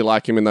 I really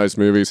like him in those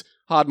movies.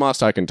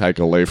 Hardmaster, I can take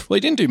or leave. Well, he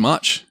didn't do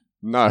much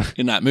No.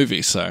 in that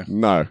movie, so...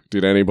 No.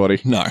 Did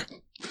anybody? No.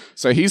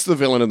 So he's the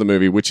villain of the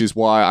movie, which is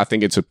why I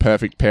think it's a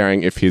perfect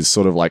pairing if his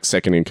sort of like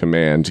second in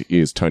command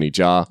is Tony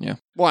Jaa. Yeah.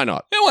 Why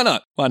not? Yeah, why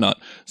not? Why not?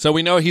 So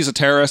we know he's a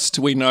terrorist.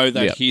 We know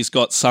that he's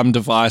got some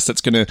device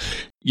that's going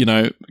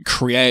to,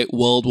 create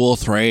World War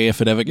III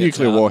if it ever gets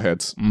Nuclear out.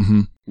 warheads.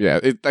 Mm-hmm. Yeah,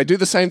 they do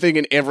the same thing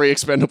in every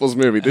Expendables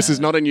movie. This is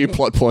not a new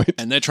plot point.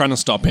 And they're trying to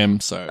stop him,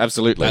 so...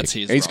 Absolutely. That's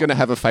his He's role. going to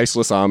have a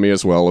faceless army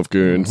as well of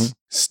goons. Mm-hmm.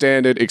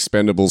 Standard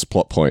Expendables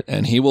plot point.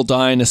 And he will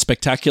die in a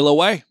spectacular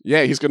way.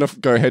 Yeah, he's going to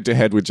go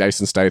head-to-head with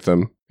Jason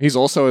Statham. He's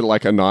also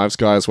like a knives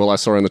guy as well, I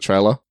saw in the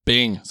trailer.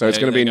 Bing. So it's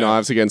going to be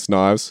knives against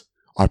knives.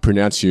 I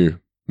pronounce you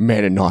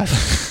man and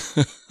knife.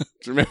 Do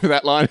you remember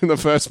that line in the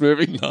first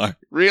movie? No.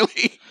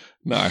 Really?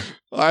 No.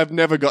 I've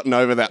never gotten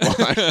over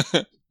that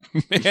line.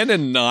 Man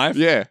and knife?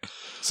 Yeah.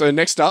 So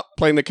next up,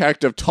 playing the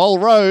character of Toll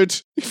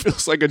Road, he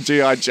feels like a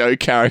G.I. Joe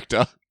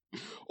character.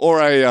 Or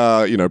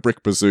a,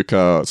 Brick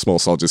Bazooka Small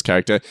Soldiers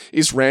character,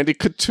 is Randy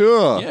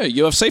Couture. Yeah,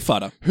 UFC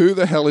fighter. Who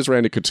the hell is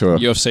Randy Couture?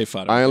 UFC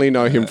fighter. I only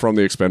know him from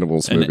the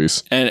Expendables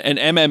movies. And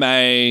an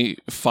MMA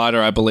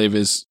fighter, I believe,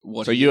 is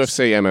what So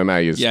UFC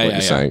MMA is what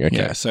you're saying. Okay.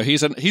 Yeah, so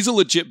he's a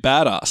legit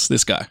badass,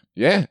 this guy.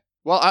 Yeah.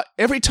 Well,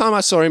 every time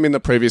I saw him in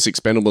the previous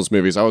Expendables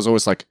movies, I was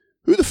always like,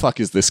 who the fuck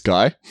is this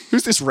guy?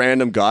 Who's this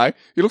random guy?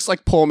 He looks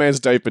like poor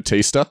man's Dave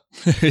Bautista.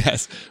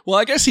 Yes. Well,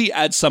 I guess he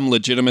adds some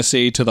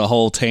legitimacy to the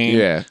whole team.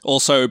 Yeah.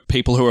 Also,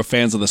 people who are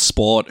fans of the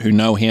sport who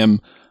know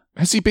him.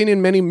 Has he been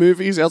in many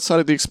movies outside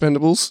of the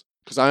Expendables?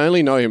 Because I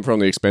only know him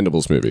from the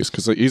Expendables movies.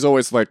 Because he's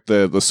always like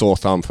the sore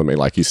thumb for me.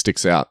 Like he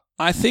sticks out.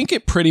 I think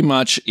it pretty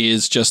much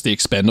is just the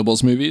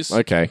Expendables movies.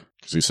 Okay.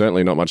 Because he's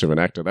certainly not much of an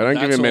actor. They don't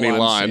give him many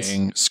lines.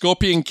 Seeing.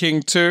 Scorpion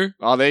King 2.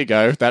 Oh, there you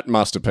go. That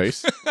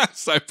masterpiece.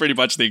 So pretty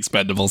much the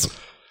Expendables.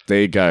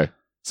 There you go.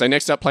 So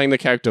next up, playing the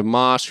character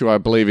Marsh, who I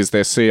believe is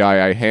their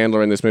CIA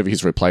handler in this movie.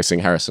 He's replacing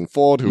Harrison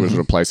Ford, who was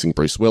replacing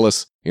Bruce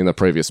Willis in the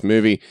previous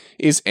movie,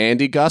 is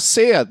Andy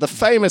Garcia, the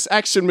famous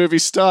action movie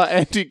star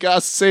Andy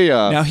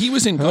Garcia. Now, he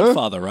was in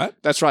Godfather, right?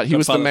 That's right. He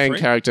was the main 3?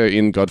 character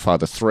in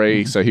Godfather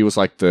 3. So he was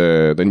like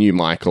the new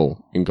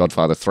Michael in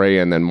Godfather 3,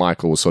 and then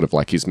Michael was sort of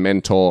like his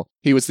mentor.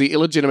 He was the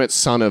illegitimate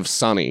son of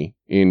Sonny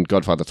in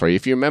Godfather 3.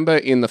 If you remember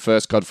in the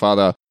first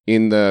Godfather,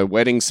 in the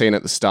wedding scene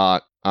at the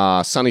start,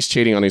 Sonny's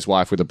cheating on his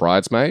wife with a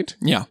bridesmaid.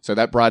 Yeah. So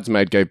that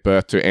bridesmaid gave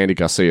birth to Andy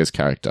Garcia's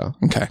character.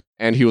 Okay.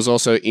 And he was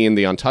also in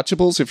The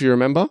Untouchables, if you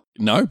remember.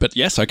 No, but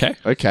yes, okay.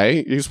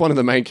 Okay. He was one of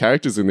the main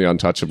characters in The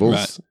Untouchables.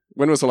 Right.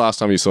 When was the last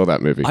time you saw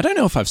that movie? I don't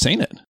know if I've seen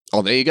it.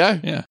 Oh, there you go.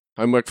 Yeah.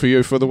 Homework for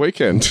you for the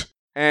weekend.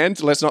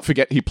 And let's not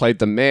forget he played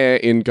the mayor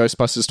in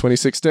Ghostbusters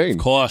 2016. Of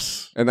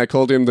course. And they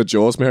called him the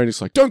Jaws mayor, and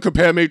he's like, don't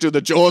compare me to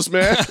the Jaws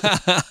mayor.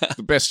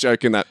 The best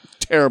joke in that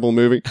terrible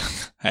movie.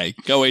 Hey,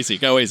 go easy,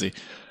 go easy.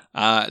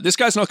 This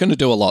guy's not going to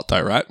do a lot,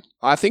 though, right?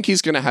 I think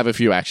he's going to have a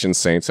few action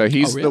scenes. So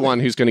he's the one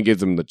who's going to give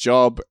them the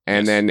job.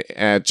 And then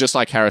just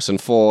like Harrison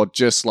Ford,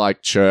 just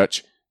like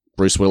Church,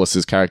 Bruce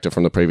Willis's character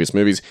from the previous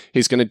movies,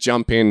 he's going to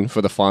jump in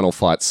for the final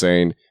fight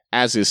scene,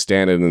 as is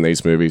standard in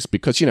these movies.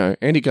 Because,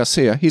 Andy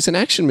Garcia, he's an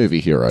action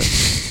movie hero.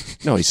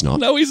 No, he's not.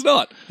 No, he's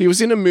not. He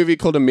was in a movie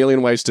called A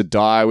Million Ways to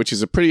Die, which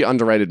is a pretty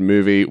underrated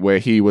movie where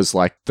he was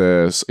sort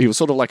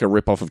of like a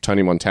ripoff of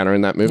Tony Montana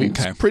in that movie.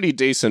 Okay. It's a pretty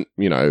decent,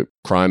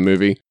 crime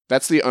movie.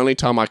 That's the only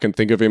time I can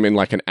think of him in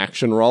like an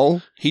action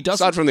role. He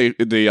doesn't. Aside from the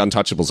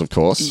Untouchables, of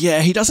course.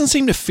 Yeah, he doesn't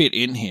seem to fit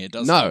in here,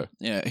 does he? No.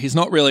 Yeah, he's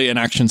not really an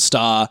action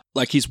star.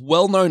 Like, he's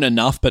well-known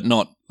enough, but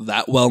not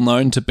that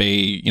well-known to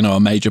be, a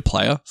major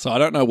player. So I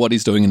don't know what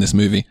he's doing in this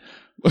movie.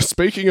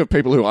 Speaking of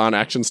people who aren't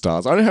action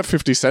stars, I don't have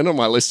 50 Cent on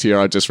my list here,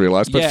 I just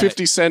realized. But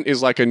 50 Cent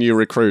is like a new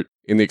recruit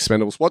in the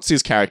Expendables. What's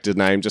his character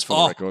name, just for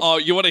the record? Oh,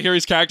 you want to hear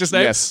his character's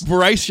name? Yes.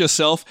 Brace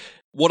yourself.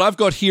 What I've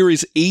got here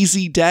is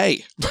Easy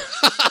Day.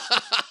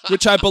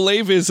 Which I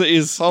believe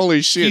is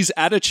holy shit, his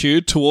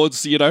attitude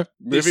towards,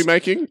 movie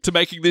making? To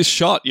making this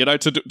shot,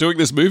 to doing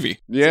this movie.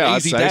 Yeah,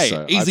 Easy I'd say day.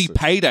 so. Easy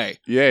payday.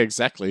 Yeah,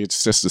 exactly.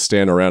 It's just to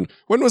stand around.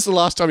 When was the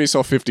last time you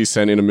saw 50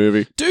 Cent in a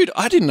movie? Dude,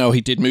 I didn't know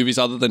he did movies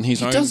other than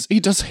his own. He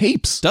does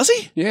heaps. Does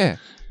he? Yeah.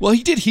 Well,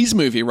 he did his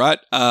movie, right?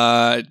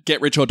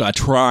 Get Rich or Die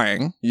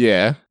Trying.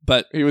 Yeah.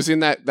 But he was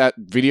in that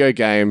video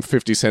game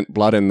 50 Cent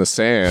Blood in the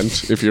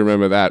Sand, if you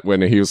remember that,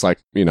 when he was like,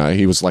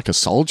 he was like a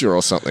soldier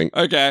or something.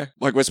 Okay.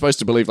 Like, we're supposed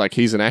to believe like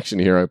he's an action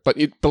hero. But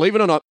believe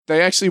it or not,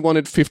 they actually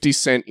wanted 50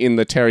 Cent in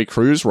the Terry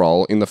Crews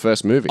role in the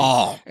first movie.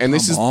 Oh, and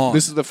this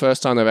is the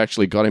first time they've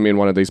actually got him in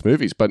one of these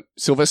movies. But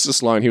Sylvester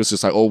Stallone, he was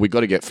just like, we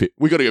got to get fit.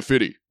 We got to get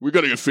fitty. We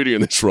got to get fitty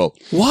in this role.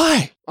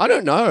 Why? I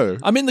don't know.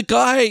 I mean, the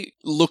guy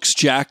looks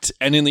jacked,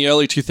 and in the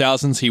early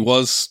 2000s, he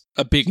was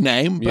a big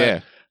name.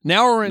 But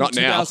now we're in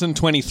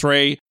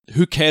 2023.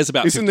 Who cares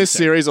about? Isn't this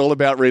series all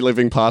about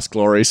reliving past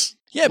glories?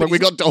 Yeah, but we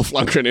got Dolph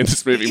Lundgren in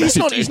this movie. He's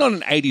not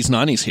an 80s,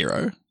 90s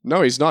hero.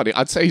 No, he's not.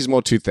 I'd say he's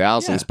more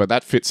 2000s, but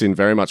that fits in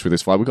very much with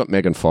this vibe. We've got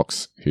Megan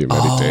Fox here,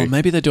 Matty D.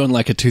 Maybe they're doing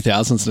like a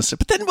 2000s.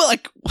 But then we're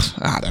like,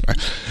 I don't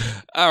know.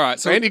 All right.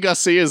 So Andy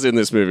Garcia's in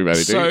this movie,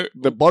 Matty D.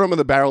 The bottom of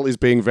the barrel is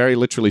being very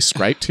literally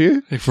scraped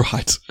here.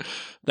 Right.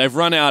 They've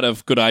run out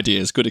of good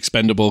ideas, good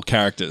expendable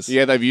characters.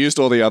 Yeah, they've used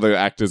all the other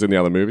actors in the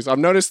other movies. I've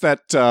noticed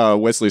that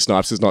Wesley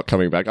Snipes is not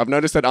coming back. I've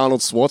noticed that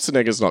Arnold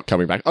Schwarzenegger's not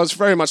coming back. I was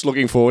very much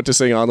looking forward to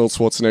seeing Arnold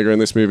Schwarzenegger in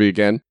this movie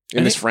again.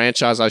 In this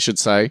franchise, I should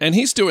say. And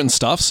he's doing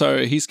stuff,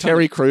 so he's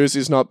Terry Crews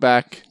is not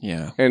back.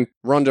 Yeah. And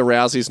Ronda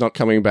Rousey's not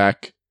coming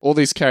back. All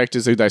these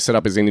characters who they set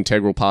up as an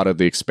integral part of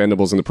the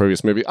Expendables in the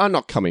previous movie are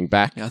not coming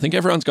back. Yeah, I think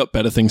everyone's got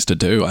better things to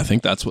do. I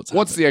think that's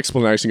what's the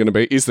explanation going to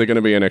be? Is there going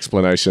to be an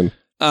explanation?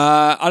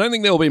 I don't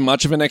think there will be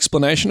much of an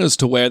explanation as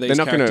to where these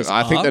characters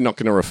are. I think they're not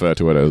going to refer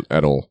to it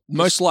at all.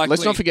 Most likely.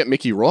 Let's not forget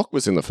Mickey Rourke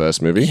was in the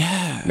first movie.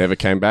 Yeah. Never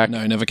came back.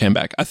 No, never came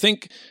back. I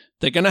think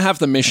they're going to have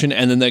the mission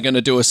and then they're going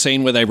to do a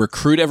scene where they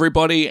recruit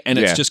everybody and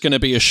it's just going to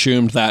be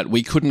assumed that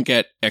we couldn't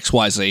get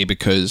XYZ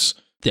because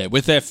they're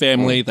with their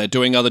family, they're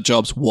doing other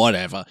jobs,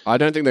 whatever. I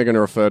don't think they're going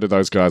to refer to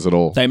those guys at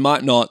all. They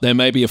might not. There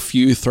may be a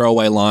few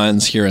throwaway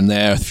lines here and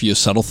there, a few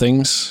subtle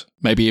things,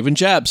 maybe even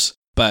jabs.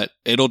 But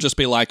it'll just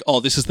be like,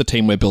 this is the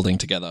team we're building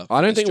together. I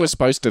don't think we're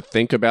supposed to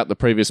think about the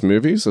previous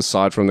movies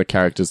aside from the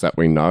characters that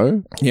we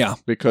know. Yeah.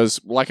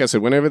 Because, like I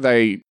said, whenever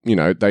they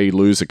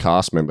lose a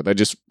cast member, they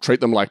just treat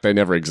them like they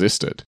never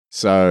existed.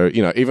 So,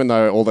 even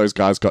though all those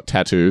guys got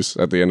tattoos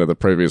at the end of the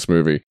previous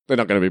movie, they're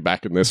not going to be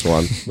back in this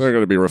one. They're not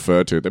going to be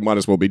referred to. They might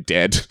as well be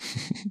dead.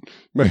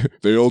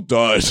 They all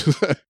died.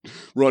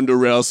 Ronda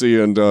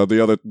Rousey and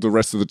the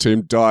rest of the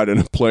team died in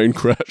a plane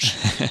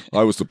crash.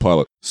 I was the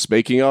pilot.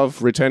 Speaking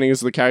of returning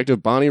as the character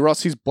of Barney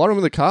Ross, he's bottom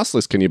of the cast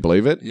list, can you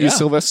believe it? Yeah. He's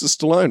Sylvester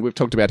Stallone. We've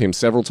talked about him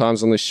several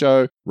times on this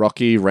show.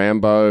 Rocky,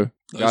 Rambo,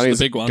 Those are the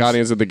big ones.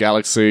 Guardians of the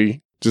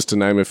Galaxy, just to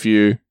name a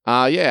few.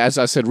 As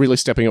I said, really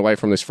stepping away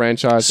from this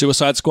franchise.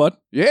 Suicide Squad?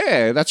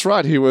 Yeah, that's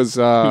right. He was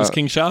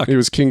King Shark. He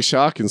was King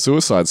Shark in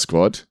Suicide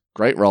Squad.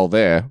 Great role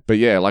there. But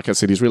yeah, like I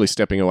said, he's really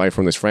stepping away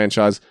from this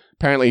franchise.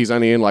 Apparently, he's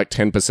only in like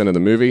 10% of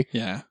the movie.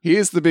 Yeah.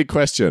 Here's the big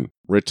question.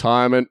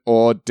 Retirement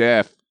or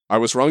death? I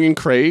was wrong in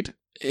Creed.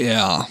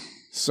 Yeah.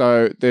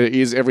 So there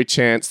is every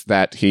chance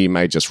that he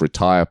may just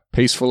retire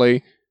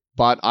peacefully.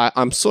 But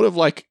I'm sort of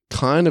like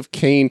kind of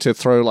keen to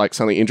throw like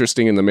something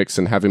interesting in the mix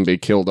and have him be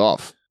killed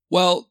off.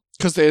 Well,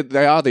 because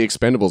they are the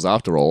Expendables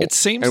after all. It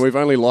seems, and we've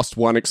only lost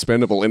one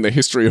Expendable in the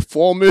history of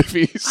 4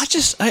 movies.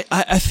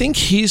 I think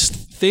his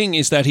thing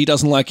is that he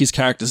doesn't like his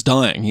characters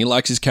dying. He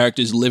likes his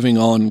characters living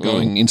on,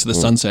 going into the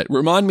sunset.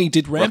 Remind me,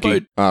 did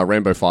Rambo?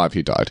 Rambo 5,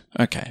 he died.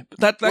 Okay,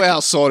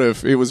 well, sort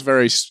of. It was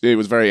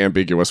very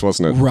ambiguous,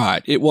 wasn't it?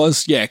 Right. It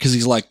was. Yeah, because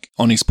he's like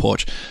on his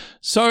porch.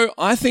 So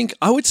I think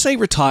I would say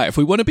retire. If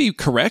we want to be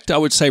correct, I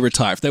would say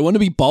retire. If they want to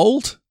be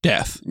bold,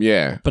 death.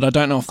 Yeah, but I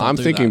don't know if I'm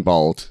thinking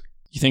bold.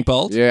 You think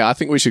bold? Yeah, I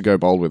think we should go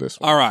bold with this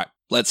one. All right.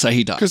 Let's say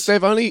he does. Because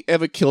they've only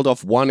ever killed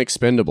off one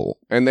Expendable,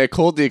 and they're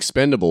called the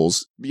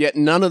Expendables, yet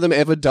none of them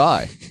ever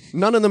die.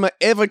 None of them are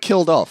ever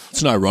killed off.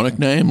 It's an ironic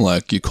name,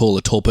 like you call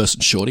a tall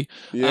person shorty.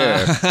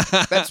 Yeah,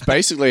 that's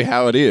basically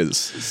how it is.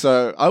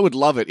 So I would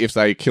love it if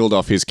they killed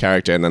off his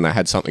character and then they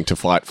had something to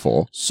fight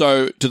for.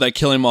 So do they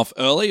kill him off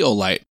early or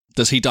late?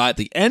 Does he die at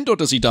the end or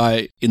does he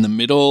die in the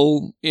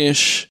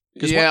middle-ish?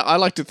 Yeah, I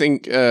like to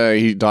think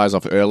he dies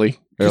off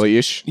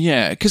early-ish.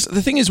 Yeah, because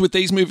the thing is with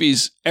these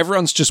movies,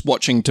 everyone's just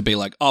watching to be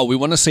like, we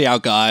want to see our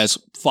guys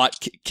fight,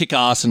 kick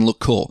ass and look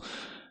cool.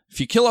 If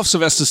you kill off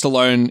Sylvester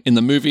Stallone in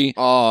the movie...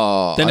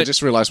 Oh, then I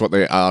just realized what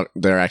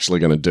they're actually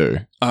going to do.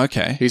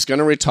 Okay. He's going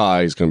to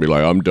retire. He's going to be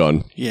like, I'm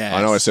done. Yeah.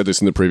 I know I said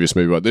this in the previous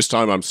movie, but this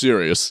time I'm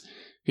serious.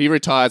 He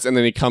retires and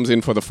then he comes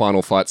in for the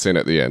final fight scene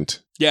at the end.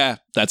 Yeah,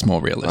 that's more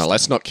realistic.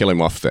 Let's not kill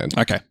him off then.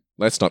 Okay.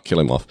 Let's not kill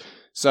him off.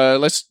 So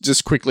let's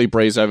just quickly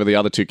breeze over the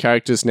other two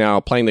characters. Now,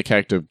 playing the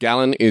character of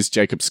Gallon is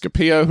Jacob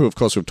Scapillo, who, of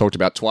course, we've talked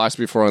about twice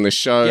before on this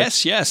show.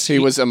 Yes. He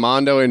was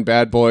Armando in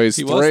Bad Boys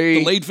 3. He was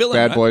the lead villain,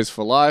 Bad Boys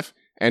for Life.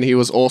 And he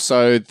was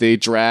also the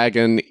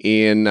dragon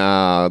in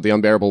The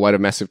Unbearable Weight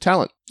of Massive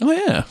Talent. Oh,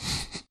 yeah.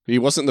 He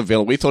wasn't the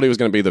villain. We thought he was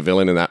going to be the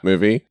villain in that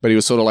movie, but he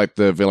was sort of like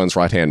the villain's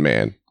right-hand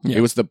man. Yeah.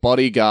 He was the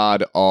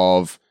bodyguard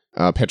of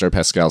Pedro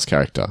Pascal's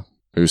character,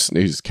 whose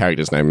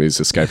character's name is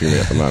escaping me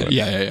at the moment.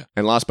 Yeah.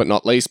 And last but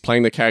not least,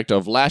 playing the character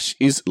of Lash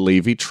is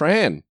Levy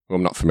Tran, who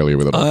I'm not familiar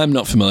with at all. I'm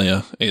not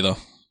familiar either.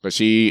 But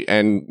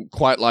and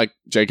quite like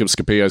Jacob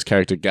Scapillo's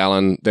character,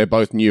 Gallon, they're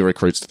both new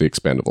recruits to the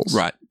Expendables.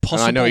 Right. And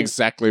I know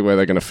exactly where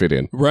they're going to fit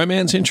in.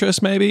 Romance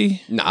interest,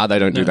 maybe? Nah, they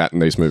don't do that in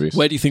these movies.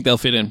 Where do you think they'll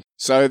fit in?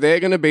 So they're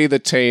going to be the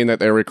team that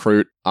they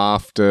recruit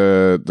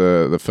after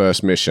the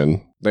first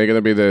mission. They're going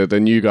to be the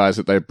new guys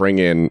that they bring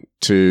in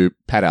to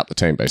pad out the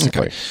team,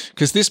 basically.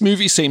 Because this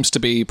movie seems to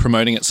be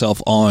promoting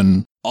itself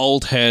on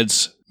old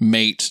heads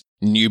meet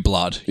new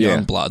blood,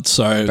 young blood.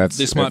 So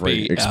this might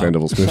be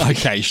Expendables movie.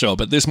 Okay, sure,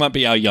 but this might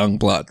be our young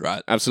blood,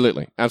 right?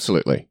 Absolutely.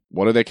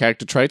 What are their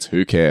character traits?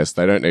 Who cares?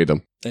 They don't need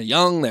them. They're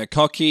young, they're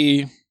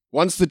cocky.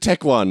 One's the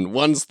tech one,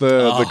 one's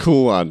the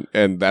cool one,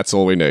 and that's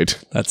all we need.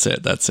 That's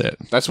it.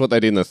 That's what they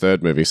did in the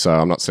third movie, so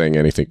I'm not seeing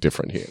anything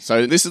different here.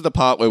 So this is the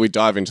part where we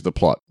dive into the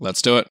plot.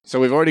 Let's do it. So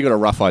we've already got a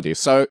rough idea.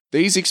 So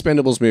these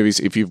Expendables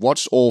movies, if you've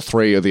watched all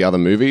three of the other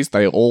movies,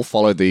 they all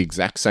follow the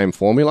exact same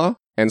formula.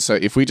 And so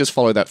if we just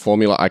follow that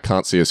formula, I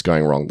can't see us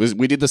going wrong.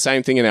 We did the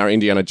same thing in our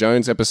Indiana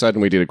Jones episode,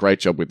 and we did a great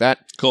job with that.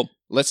 Cool.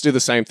 Let's do the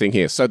same thing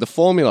here. So the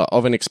formula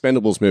of an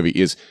Expendables movie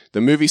is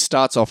the movie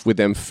starts off with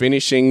them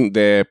finishing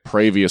their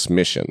previous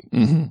mission.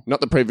 Mm-hmm.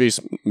 Not the previous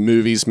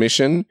movie's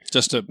mission.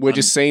 We're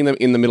just seeing them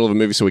in the middle of a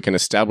movie so we can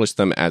establish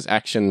them as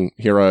action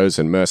heroes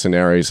and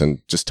mercenaries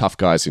and just tough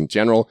guys in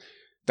general.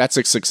 That's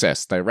a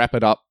success. They wrap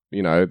it up.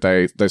 You know,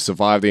 they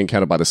survive the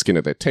encounter by the skin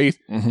of their teeth.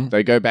 Mm-hmm.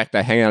 They go back,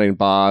 they hang out in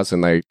bars,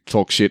 and they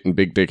talk shit and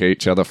big dick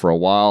each other for a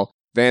while.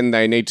 Then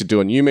they need to do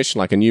a new mission,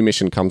 like a new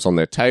mission comes on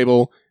their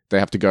table. They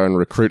have to go and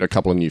recruit a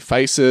couple of new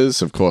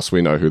faces. Of course,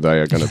 we know who they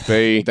are going to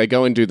be. They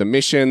go and do the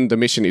mission. The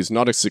mission is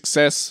not a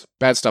success.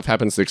 Bad stuff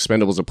happens. The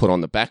Expendables are put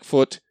on the back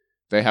foot.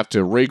 They have to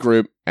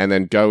regroup and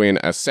then go in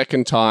a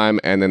second time.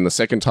 And then the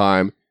second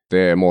time,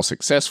 they're more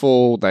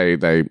successful.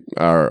 They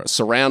are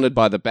surrounded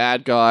by the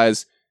bad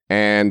guys.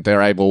 And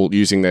they're able,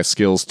 using their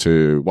skills,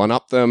 to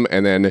one-up them.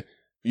 And then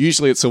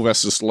usually it's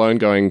Sylvester Stallone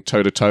going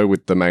toe-to-toe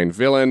with the main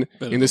villain.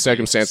 In this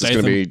circumstance, it's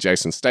going to be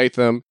Jason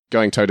Statham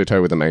going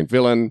toe-to-toe with the main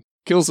villain.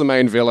 Kills the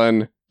main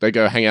villain. They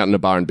go hang out in a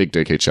bar and big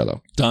dick each other.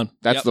 Done.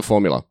 That's the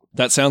formula.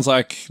 That sounds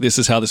like this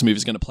is how this movie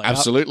is going to play out.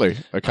 Absolutely.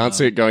 I can't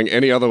see it going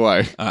any other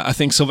way. I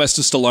think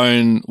Sylvester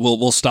Stallone,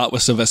 we'll start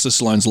with Sylvester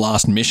Stallone's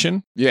last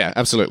mission. Yeah,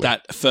 absolutely.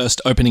 That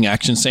first opening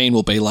action scene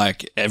will be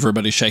like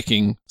everybody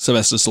shaking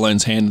Sylvester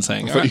Stallone's hand and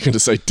saying, I thought you were going to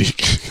say dick.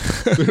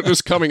 They're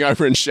just coming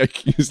over and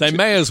shaking his dick.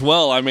 May as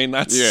well. I mean,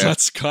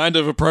 that's kind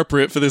of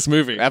appropriate for this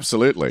movie.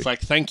 Absolutely. It's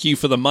like, thank you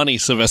for the money,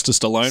 Sylvester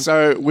Stallone.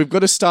 So we've got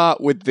to start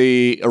with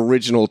the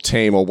original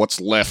team, or what's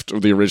left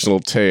of the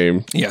original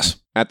team. Yes.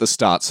 At the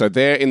start. So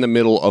they're in the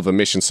middle of a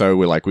mission. So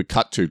we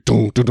cut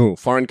to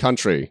foreign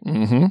country.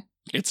 Mm-hmm.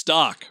 It's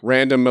dark.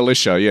 Random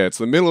militia. Yeah, it's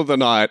the middle of the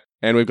night.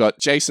 And we've got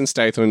Jason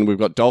Statham, we've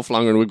got Dolph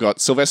Lundgren, we've got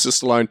Sylvester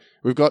Stallone,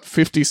 we've got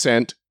 50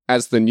 Cent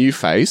as the new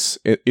face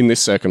in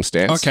this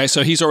circumstance. Okay,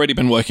 so he's already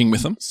been working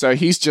with them. So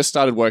he's just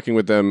started working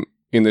with them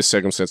in this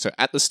circumstance. So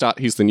at the start,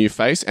 he's the new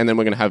face, and then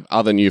we're going to have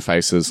other new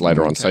faces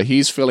later on. So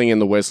he's filling in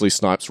the Wesley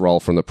Snipes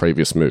role from the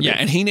previous movie. Yeah,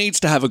 and he needs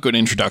to have a good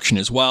introduction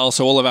as well.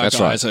 So all of our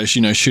guys are,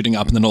 shooting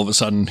up, and then all of a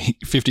sudden,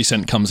 50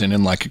 Cent comes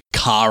in like a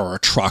car or a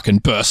truck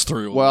and bursts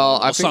through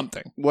or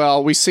something.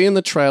 Well, we see in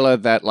the trailer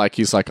that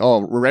he's like,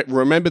 oh,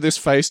 remember this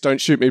face? Don't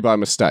shoot me by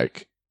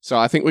mistake. So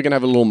I think we're going to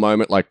have a little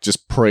moment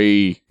just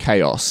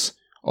pre-chaos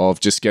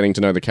of just getting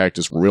to know the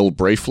characters real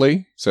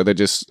briefly. So they're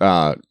just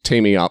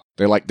teaming up.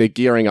 They're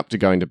gearing up to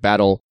go into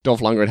battle.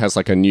 Dolph Lundgren has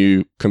a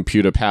new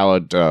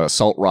computer-powered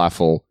assault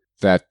rifle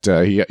that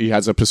he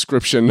has a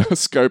prescription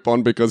scope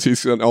on because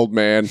he's an old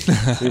man.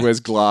 He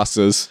wears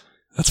glasses.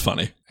 That's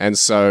funny. And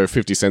so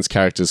 50 Cent's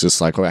character's just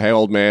like, hey,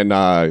 old man,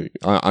 I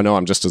know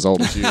I'm just as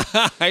old as you.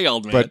 Hey,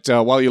 old man.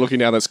 But while you're looking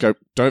down that scope,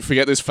 don't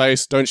forget this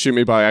face. Don't shoot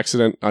me by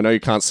accident. I know you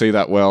can't see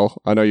that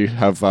well. I know you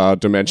have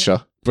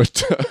dementia,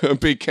 but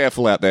be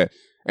careful out there.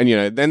 And,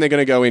 then they're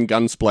going to go in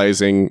guns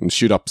blazing and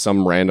shoot up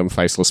some random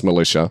faceless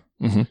militia.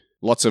 Mm-hmm.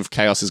 Lots of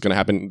chaos is going to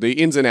happen. The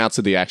ins and outs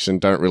of the action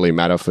don't really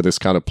matter for this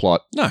kind of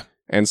plot. No.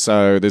 And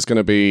so there's going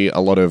to be a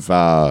lot of,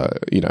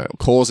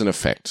 cause and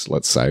effect,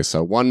 let's say.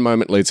 So one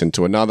moment leads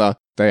into another.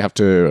 They have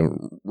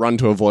to run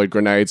to avoid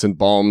grenades and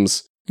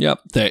bombs. Yep.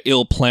 They're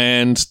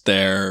ill-planned.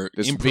 They're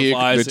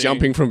improvising. They're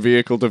jumping from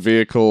vehicle to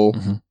vehicle.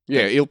 Mm-hmm.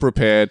 Yeah,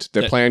 ill-prepared.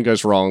 Their plan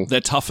goes wrong.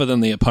 They're tougher than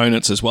the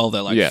opponents as well.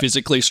 They're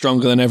physically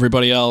stronger than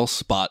everybody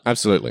else, but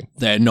absolutely,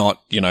 they're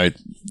not,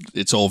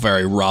 it's all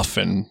very rough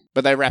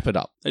But they wrap it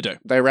up. They do.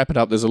 They wrap it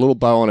up. There's a little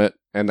bow on it,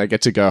 and they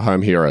get to go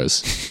home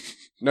heroes.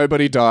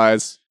 Nobody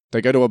dies.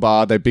 They go to a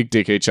bar. They big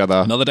dick each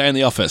other. Another day in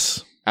the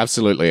office.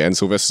 Absolutely. And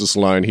Sylvester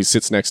Stallone, he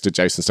sits next to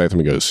Jason Statham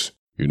and goes,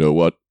 you know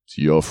what? It's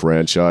your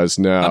franchise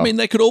now. I mean,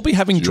 they could all be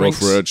having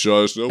drinks. Your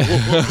franchise now.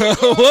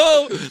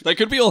 Whoa. They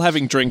could be all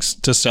having drinks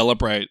to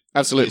celebrate.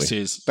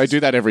 Absolutely. They do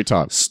that every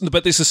time.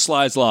 But this is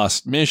Sly's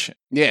last mission.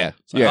 Yeah.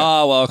 So,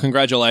 oh, well,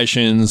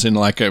 congratulations in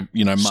like a,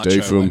 macho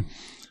Statham, way.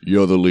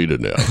 You're the leader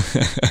now.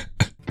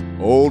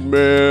 Old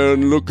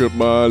man, look at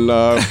my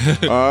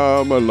life.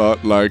 I'm a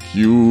lot like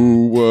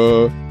you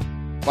were.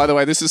 By the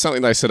way, this is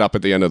something they set up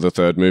at the end of the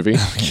third movie.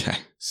 Okay.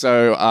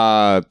 So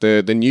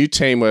the new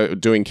team were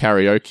doing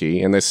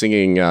karaoke, and they're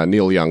singing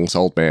Neil Young's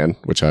Old Man,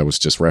 which I was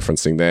just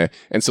referencing there.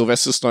 And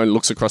Sylvester Stallone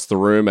looks across the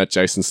room at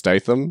Jason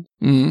Statham,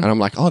 and I'm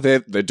like, oh, they're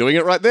doing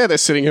it right there. They're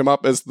setting him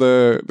up as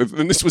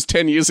and this was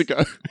 10 years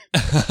ago.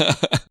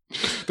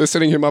 They're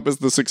setting him up as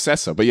the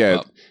successor. But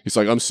yeah, he's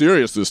like, I'm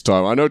serious this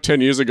time. I know 10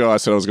 years ago I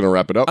said I was going to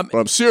wrap it up, but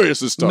I'm serious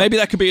this time. Maybe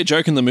that could be a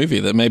joke in the movie,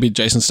 that maybe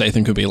Jason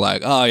Statham could be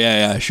like, oh,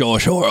 yeah, sure,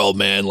 old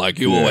man. Like,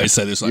 you always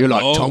say this. Like, you're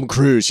like Tom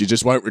Cruise. You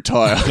just won't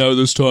retire. No,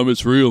 this time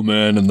it's real,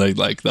 man. And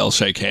they'll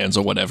shake hands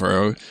or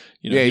whatever. Or,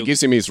 he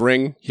gives him his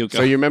ring.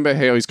 So you remember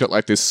how he's got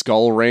like this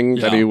skull ring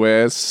that he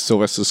wears?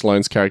 Sylvester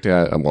Stallone's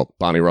character,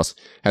 Barney Ross,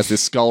 has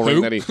this skull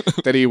ring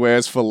that he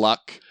wears for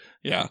luck.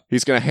 Yeah.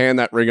 He's going to hand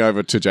that ring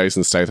over to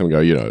Jason Statham and go,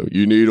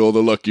 you need all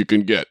the luck you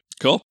can get.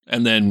 Cool.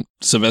 And then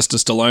Sylvester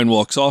Stallone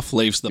walks off,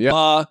 leaves the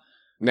bar.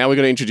 Now we're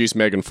going to introduce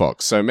Megan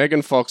Fox. So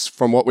Megan Fox,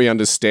 from what we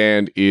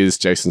understand, is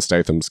Jason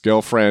Statham's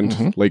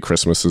girlfriend, Lee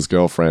Christmas's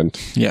girlfriend.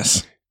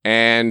 Yes.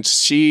 And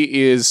she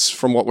is,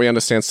 from what we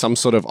understand, some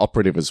sort of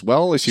operative as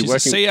well. Is she she's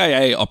working? A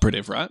CIA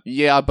operative, right?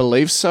 Yeah, I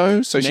believe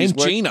so. So named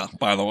Gina,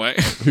 by the way.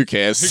 Who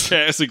cares? Who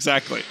cares,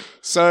 exactly.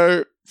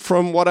 So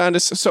from what I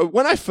understand, so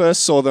when I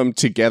first saw them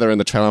together in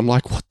the trailer, I'm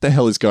like, what the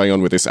hell is going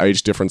on with this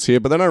age difference here?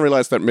 But then I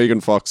realized that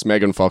Megan Fox,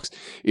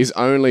 is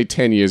only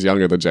 10 years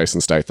younger than Jason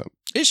Statham.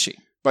 Is she?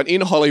 But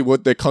in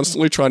Hollywood, they're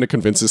constantly trying to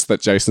convince us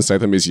that Jason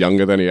Statham is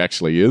younger than he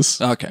actually is.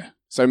 Okay.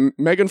 So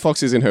Megan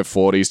Fox is in her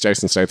 40s.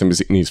 Jason Statham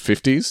is in his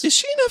 50s. Is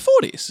she in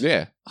her 40s?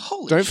 Yeah.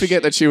 Holy Don't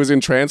forget that she was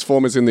in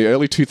Transformers in the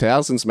early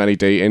 2000s, Matty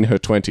D, in her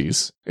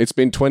 20s. It's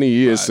been 20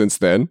 years since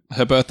then.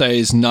 Her birthday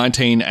is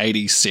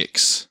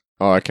 1986.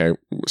 Oh, okay.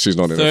 She's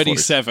not in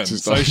 37. Her 40s.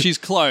 So she's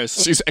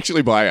close. She's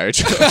actually my age.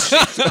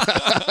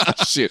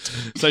 Shit.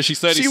 So she's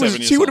 37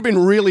 years She would have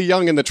been really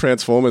young in the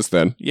Transformers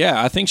then.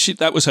 Yeah, I think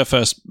that was her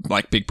first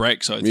big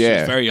break, so she's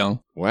very young.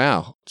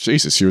 Wow.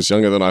 Jesus, she was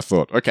younger than I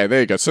thought. Okay,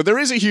 there you go. So there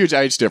is a huge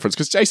age difference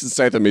because Jason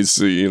Statham is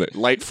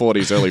late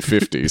 40s, early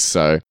 50s.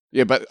 So,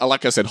 yeah, but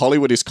like I said,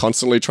 Hollywood is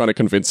constantly trying to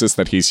convince us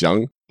that he's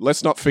young.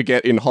 Let's not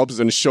forget in Hobbs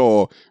and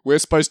Shaw, we're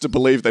supposed to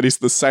believe that he's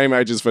the same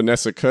age as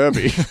Vanessa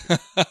Kirby.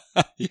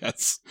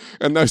 Yes.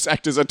 And those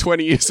actors are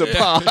 20 years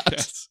apart.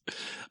 Yes.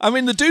 I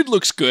mean, the dude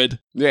looks good.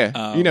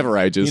 Yeah, he never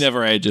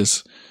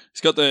ages. He's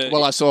got the...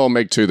 Well, I saw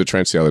Meg 2, The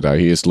Trench, the other day.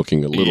 He is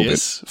looking a little bit...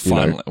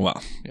 Finally.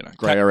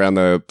 Grey around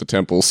the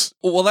temples.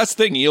 Well, that's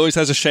the thing. He always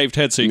has a shaved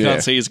head, so you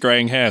can't see his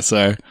greying hair,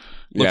 so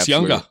looks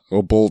younger.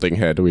 Or balding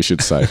head, we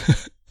should say.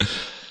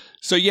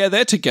 So, yeah,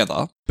 they're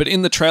together, but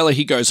in the trailer,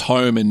 he goes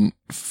home and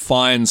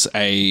finds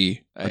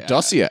a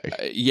dossier.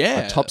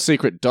 A top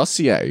secret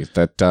dossier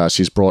that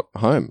she's brought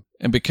home.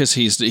 And because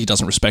he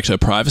doesn't respect her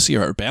privacy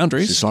or her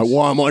boundaries. She's like,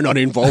 why am I not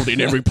involved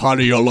in every part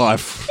of your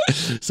life?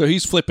 So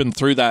he's flipping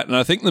through that, and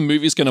I think the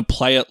movie's going to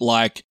play it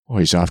like...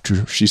 Oh, she's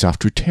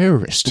after a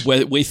terrorist.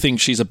 Where we think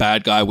she's a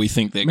bad guy, we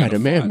think they're going to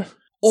fight.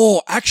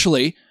 Or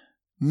actually...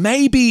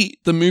 Maybe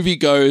the movie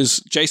goes,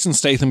 Jason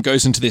Statham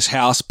goes into this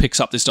house, picks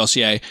up this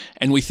dossier,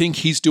 and we think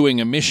he's doing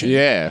a mission.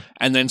 Yeah.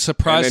 And then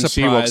surprise,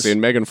 she walks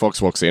in, Megan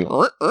Fox walks in,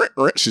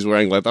 she's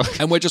wearing leather.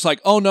 And we're just like,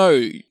 oh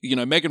no,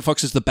 Megan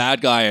Fox is the bad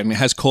guy and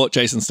has caught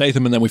Jason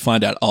Statham, and then we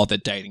find out, they're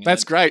dating.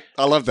 That's great.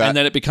 I love that. And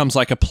then it becomes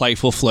like a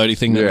playful, flirty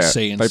thing that we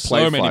see in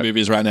so many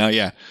movies right now,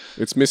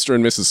 It's Mr.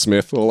 and Mrs.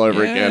 Smith all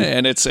over again.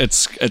 And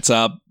it's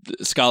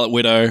Scarlet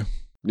Widow.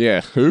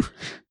 Yeah, who?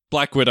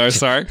 Black Widow,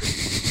 sorry.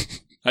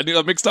 I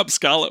mixed up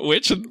Scarlet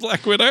Witch and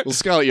Black Widow. Well,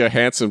 Scarlett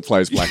Johansson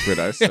plays Black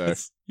Widow, so...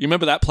 Yes. You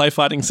remember that play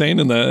fighting scene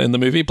in the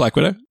movie, Black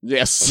Widow?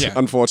 Yes,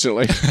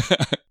 unfortunately.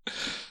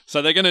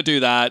 So they're going to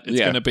do that. It's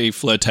going to be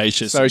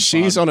flirtatious. So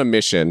she's on a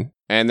mission,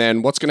 and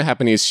then what's going to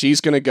happen is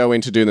she's going to go in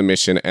to do the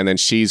mission, and then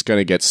she's going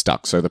to get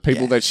stuck. So the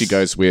people that she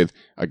goes with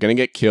are going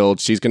to get killed.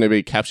 She's going to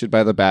be captured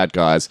by the bad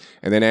guys,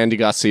 and then Andy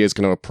Garcia is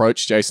going to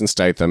approach Jason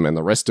Statham and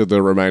the rest of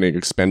the remaining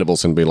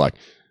Expendables and be like,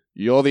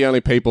 You're the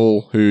only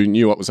people who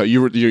knew what was up.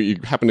 You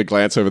happened to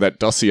glance over that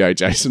dossier,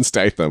 Jason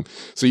Statham.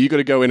 So you got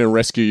to go in and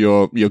rescue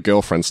your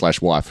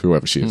girlfriend/wife,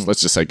 whoever she is.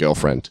 Let's just say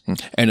girlfriend.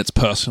 And it's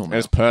personal now. And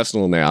it's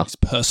personal now. It's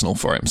personal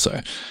for him,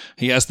 so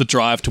he has the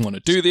drive to want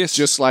to do this.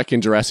 Just like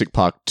in Jurassic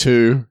Park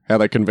 2, how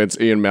they convince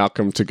Ian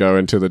Malcolm to go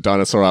into the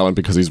dinosaur island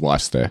because his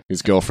wife's there.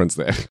 His girlfriend's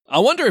there. I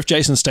wonder if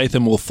Jason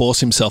Statham will force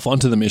himself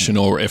onto the mission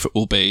or if it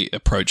will be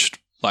approached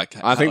like...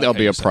 I think they'll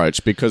be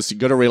approached because you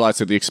got to realize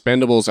that the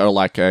Expendables are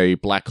like a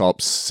Black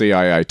Ops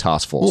CIA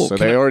task force. So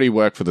they already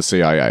work for the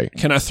CIA.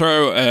 Can I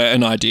throw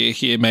an idea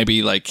here?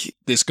 Maybe like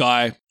this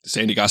guy... this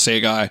Andy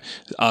Garcia guy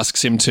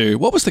asks him to...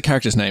 what was the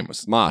character's name?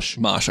 Marsh.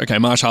 Okay,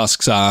 Marsh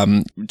asks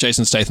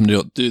Jason Statham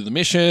to do the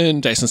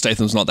mission. Jason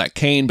Statham's not that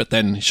keen, but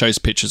then shows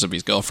pictures of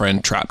his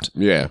girlfriend trapped.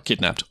 Yeah.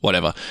 Kidnapped,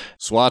 whatever.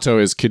 Swato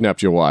has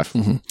kidnapped your wife.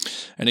 Mm-hmm.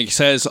 And he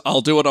says,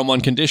 I'll do it on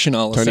one condition.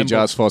 Tony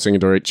Jaa's forcing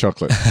him to eat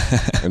chocolate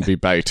and be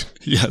bait.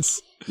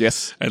 Yes.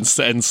 Yes. And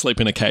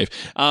sleep in a cave.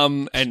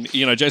 And,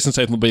 Jason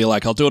Statham will be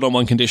like, I'll do it on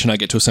one condition. I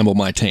get to assemble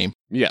my team.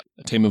 Yeah.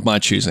 A team of my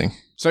choosing.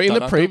 So in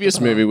the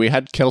previous movie, we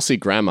had Kelsey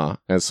Grammer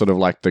as sort of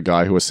like the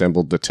guy who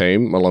assembled the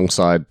team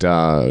alongside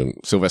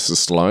Sylvester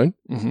Stallone.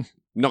 Mm-hmm.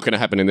 Not going to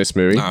happen in this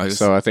movie. No,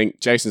 so I think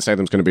Jason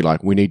Statham's going to be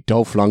like, we need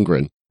Dolph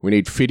Lundgren. We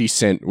need 50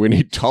 Cent. We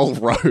need Toll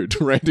Road,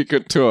 Randy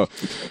Couture.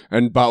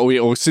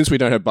 Since we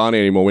don't have Barney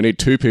anymore, we need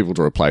 2 people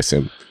to replace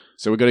him.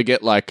 So we're going to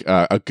get like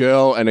a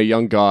girl and a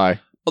young guy.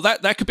 Well,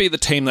 that could be the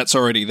team that's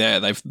already there.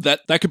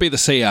 That could be the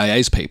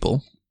CIA's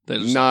people.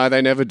 No,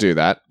 they never do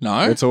that.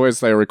 No? It's always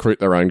they recruit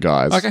their own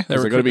guys. Okay,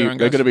 they're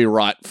going to be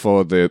right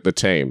for the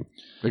team.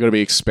 They're going to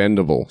be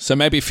expendable. So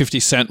maybe 50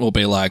 Cent will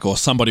be like, or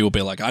somebody will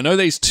be like, I know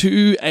these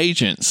 2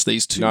 agents,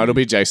 these 2... No, it'll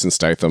be Jason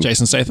Statham.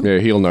 Jason Statham? Yeah,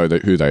 he'll know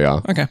who they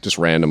are. Okay. Just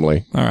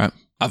randomly. All right.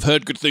 I've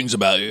heard good things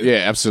about you. Yeah,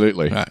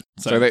 absolutely. Right.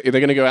 So they're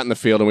going to go out in the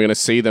field and we're going to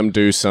see them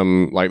do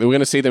we're going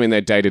to see them in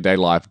their day-to-day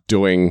life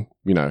doing,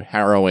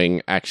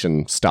 harrowing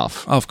action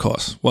stuff. Of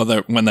course.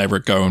 Well, when they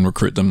go and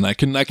recruit them, they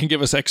can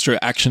give us extra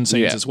action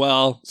scenes as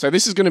well. So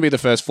this is going to be the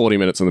first 40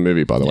 minutes of the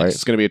movie, by the way.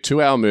 It's going to be a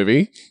 2-hour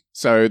movie.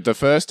 So the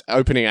first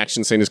opening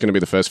action scene is going to be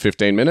the first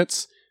 15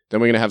 minutes. Then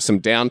we're going to have some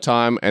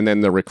downtime, and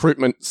then the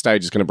recruitment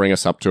stage is going to bring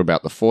us up to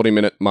about the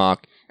 40-minute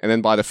mark. And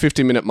then by the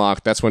 50-minute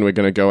mark, that's when we're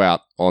going to go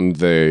out on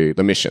the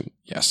mission.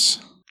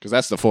 Yes. Because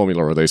that's the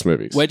formula of these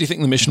movies. Where do you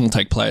think the mission will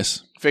take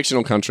place?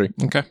 Fictional country.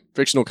 Okay.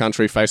 Fictional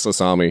country,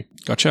 faceless army.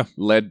 Gotcha.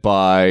 Led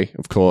by,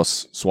 of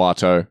course,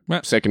 Swato.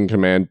 Right. Second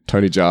command,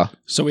 Tony Jaa.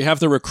 So we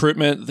have the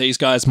recruitment. These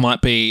guys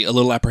might be a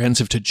little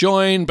apprehensive to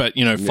join, but,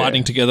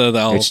 fighting together,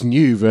 they'll... It's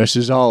new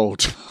versus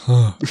old.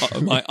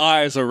 My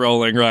eyes are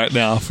rolling right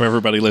now for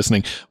everybody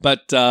listening.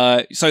 But,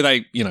 so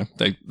they,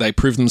 they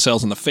prove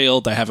themselves in the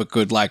field. They have a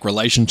good,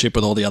 relationship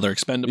with all the other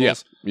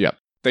Expendables. Yeah.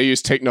 They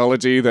use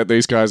technology that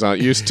these guys aren't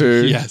used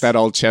to. Yes. That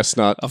old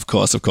chestnut. Of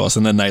course.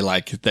 And then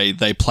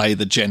they play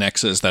the Gen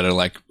Xers that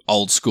are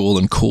old school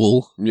and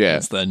cool. Yeah.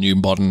 It's the new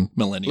modern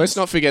millennials. Let's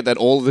not forget that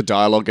all the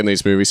dialogue in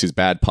these movies is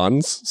bad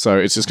puns. So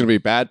it's just going to be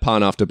bad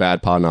pun after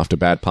bad pun after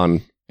bad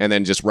pun. And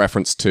then just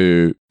reference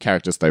to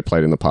characters they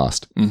played in the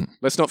past. Mm-hmm.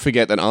 Let's not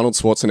forget that Arnold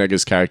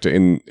Schwarzenegger's character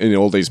in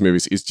all these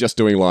movies is just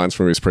doing lines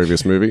from his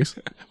previous movies.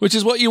 Which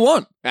is what you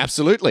want.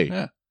 Absolutely.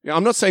 Yeah.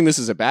 I'm not saying this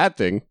is a bad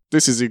thing.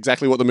 This is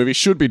exactly what the movie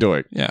should be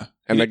doing. Yeah.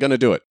 And they're going to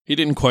do it. He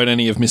didn't quote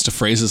any of Mr.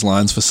 Freeze's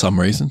lines for some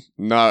reason.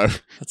 No.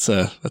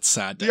 That's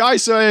sad. The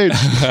Ice Age!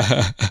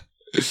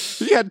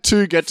 He had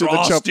 2 get to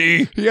Frosty.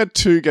 the chopper. He had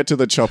 2 get to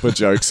the chopper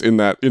jokes in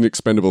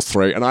Expendables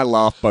 3, and I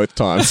laughed both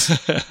times.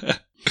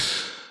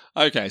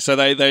 Okay, so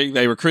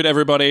they recruit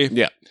everybody.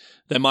 Yeah.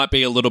 There might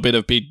be a little bit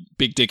of big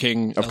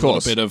dicking, of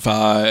course. A little bit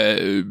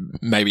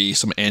of maybe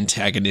some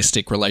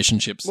antagonistic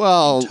relationships.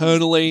 Well,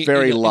 internally,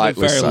 very light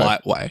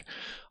way.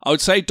 I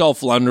would say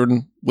Dolph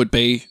Lundgren would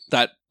be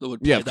that.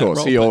 Would play of course,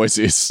 role, he always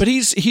is. But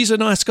he's a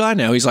nice guy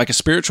now. He's like a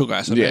spiritual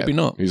guy, so maybe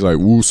not. He's like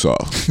woosah.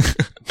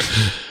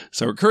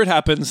 So recruit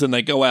happens, and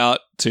they go out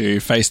to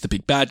face the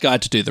big bad guy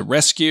to do the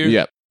rescue.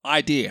 Yep.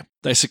 Idea: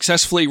 they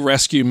successfully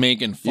rescue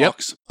Megan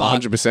Fox.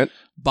 Yep. 100%.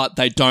 But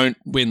they don't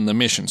win the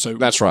mission. So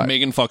that's right.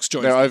 Megan Fox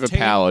joins. They're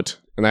overpowered,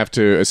 and they have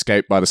to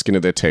escape by the skin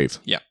of their teeth.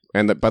 Yeah.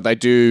 But they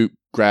do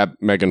grab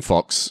Megan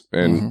Fox,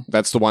 and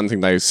that's the one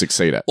thing they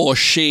succeed at. Or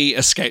she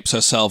escapes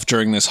herself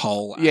during this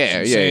whole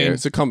action scene.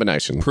 It's a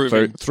combination.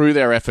 So through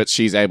their efforts,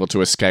 she's able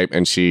to escape,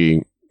 and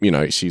she's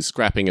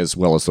scrapping as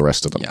well as the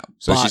rest of them. Yeah.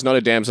 So she's not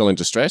a damsel in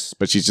distress,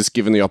 but she's just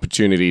given the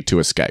opportunity to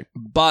escape.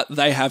 But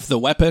they have the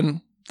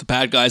weapon. The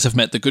bad guys have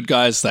met the good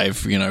guys.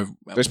 They've,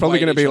 there's probably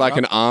going to be like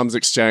an arms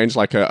exchange,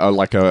 like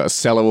a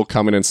seller will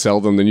come in and sell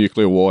them the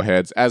nuclear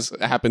warheads, as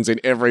happens in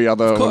every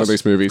other one of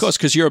these movies. Of course,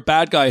 because you're a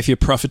bad guy if you're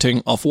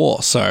profiting off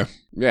war. So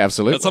yeah,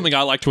 absolutely. That's something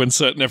I like to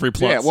insert in every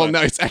plot. Yeah, well,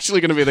 no, it's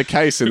actually going to be the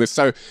case in this.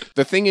 So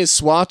the thing is,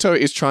 Swato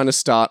is trying to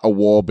start a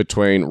war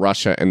between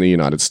Russia and the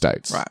United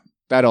States. Right.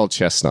 That old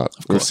chestnut.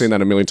 We've seen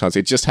that a million times.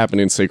 It just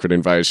happened in Secret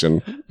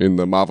Invasion in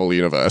the Marvel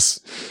Universe.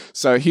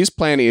 So his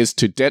plan is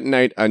to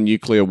detonate a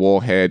nuclear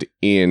warhead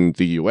in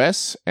the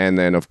US. And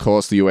then, of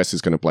course, the US is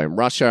going to blame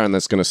Russia and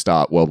that's going to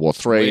start World War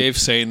III. We've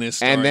seen this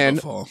story and then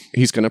before.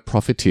 He's going to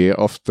profiteer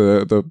off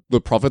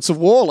the profits of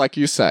war, like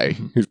you say.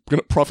 He's going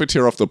to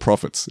profiteer off the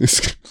profits.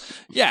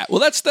 Yeah, well,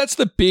 that's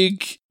the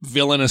big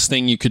villainous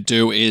thing you could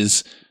do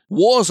is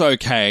war's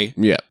okay.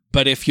 Yeah.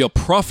 But if you're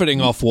profiting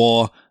off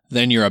war,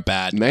 then you're a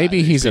bad guy.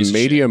 Maybe he's a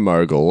media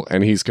mogul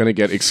and he's going to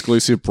get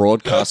exclusive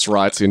broadcast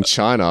rights in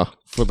China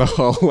for the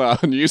whole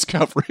news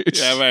coverage.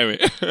 Yeah, maybe.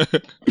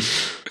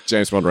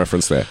 James Bond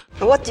reference there.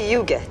 What do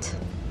you get?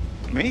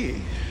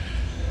 Me?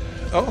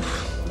 Oh,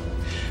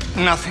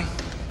 nothing.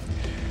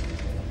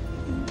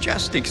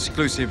 Just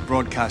exclusive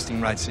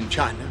broadcasting rights in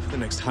China for the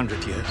next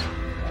 100 years.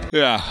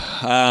 Yeah.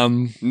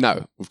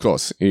 No, of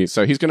course.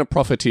 So he's going to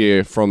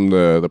profiteer from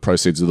the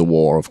proceeds of the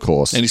war, of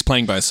course. And he's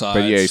playing both sides.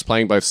 But yeah, he's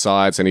playing both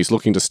sides and he's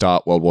looking to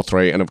start World War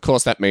III. And of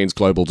course, that means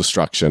global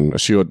destruction,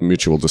 assured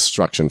mutual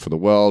destruction for the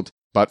world.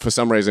 But for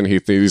some reason,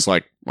 he's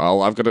like,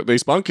 well, I've got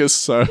these bunkers,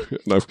 so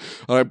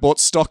I bought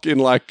stock in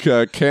like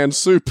canned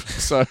soup,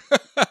 so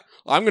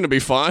I'm going to be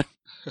fine.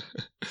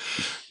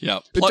 Yeah,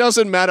 it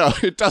doesn't matter.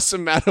 It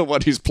doesn't matter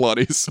what his plot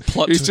is.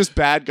 He's just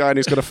bad guy and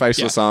he's got a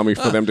faceless army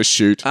for them to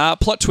shoot.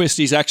 Plot twist,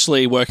 he's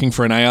actually working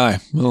for an AI.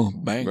 Oh,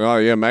 bang. Oh,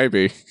 yeah,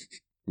 maybe.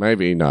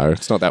 Maybe, no.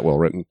 It's not that well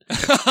written.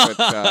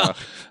 But,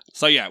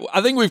 so, yeah,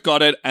 I think we've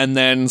got it. And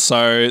then,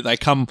 so they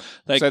come...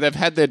 so they've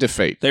had their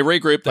defeat. They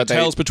regroup, their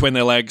tails between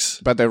their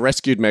legs. But they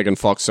rescued Megan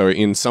Fox, so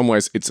in some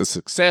ways it's a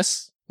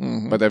success.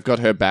 Mm-hmm. But they've got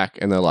her back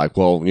and they're like,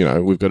 well,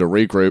 we've got to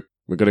regroup.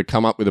 We've got to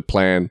come up with a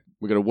plan.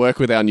 We've got to work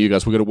with our new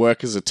guys. We've got to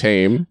work as a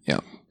team. Yeah.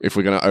 If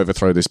we're going to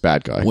overthrow this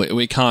bad guy.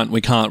 We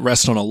can't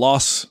rest on a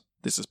loss.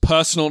 This is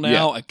personal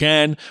now. Yeah.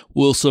 Again,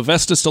 will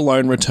Sylvester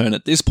Stallone return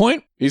at this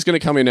point? He's going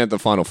to come in at the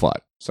final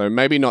fight. So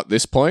maybe not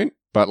this point,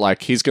 but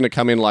like he's going to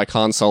come in like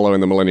Han Solo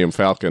in the Millennium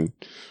Falcon.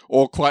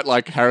 Or quite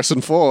like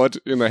Harrison Ford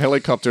in the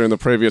helicopter in the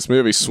previous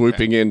movie,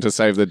 swooping in to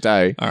save the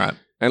day. All right.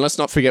 And let's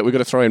not forget, we've got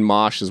to throw in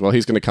Marsh as well.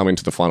 He's going to come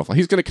into the final fight.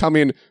 He's going to come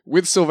in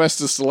with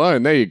Sylvester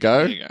Stallone. There you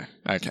go. There you go.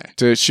 Okay.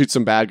 To shoot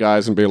some bad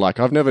guys and be like,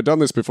 I've never done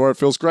this before. It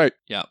feels great.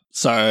 Yeah.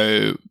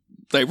 So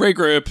they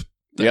regroup.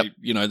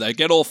 They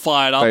get all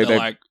fired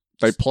up.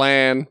 They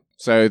plan.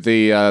 So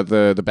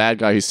the bad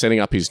guy who's setting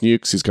up his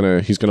nukes,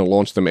 he's gonna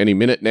launch them any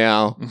minute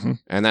now. Mm-hmm.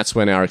 And that's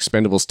when our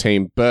Expendables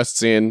team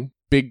bursts in.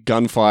 Big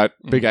gunfight,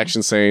 big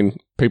action scene.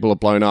 People are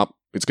blown up.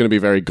 It's going to be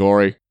very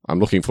gory. I'm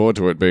looking forward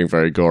to it being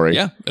very gory.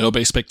 Yeah, it'll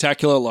be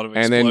spectacular. A lot of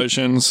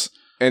explosions.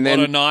 And then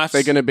a lot of knives.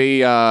 They're going to be.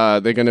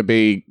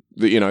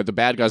 The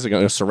bad guys are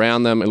going to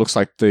surround them. It looks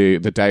like the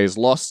day is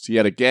lost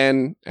yet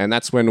again. And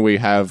that's when we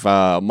have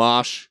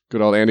Marsh,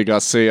 good old Andy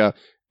Garcia,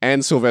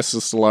 and Sylvester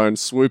Stallone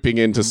swooping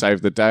in to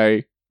save the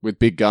day with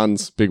big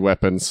guns, big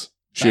weapons,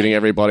 shooting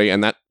everybody.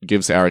 And that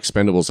gives our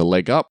Expendables a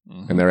leg up,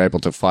 and they're able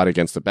to fight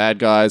against the bad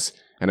guys.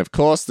 And of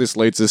course, this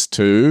leads us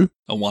to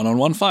a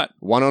one-on-one fight.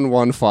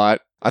 One-on-one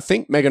fight. I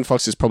think Megan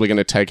Fox is probably going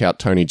to take out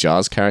Tony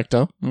Jaa's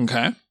character.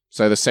 Okay.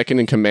 So the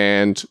second in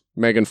command,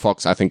 Megan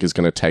Fox, I think, is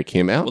going to take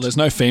him out. Well, there's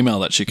no female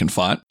that she can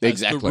fight.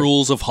 Exactly. That's the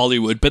rules of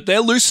Hollywood. But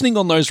they're loosening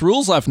on those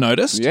rules, I've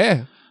noticed.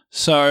 Yeah.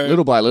 So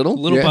little by little.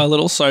 By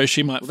little, so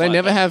she might fight. They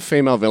never have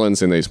female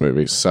villains in these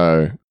movies,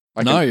 so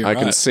I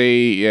can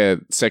see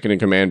second in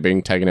command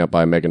being taken out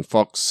by Megan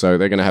Fox, so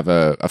they're going to have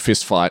a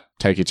fist fight,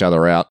 take each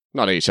other out.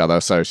 Not each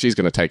other, so she's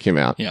going to take him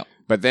out. Yeah.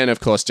 But then, of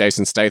course,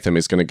 Jason Statham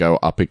is going to go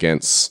up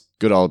against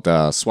good old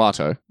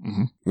Swato.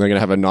 Mm-hmm. They're going to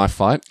have a knife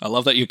fight. I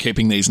love that you're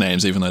keeping these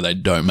names, even though they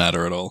don't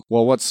matter at all.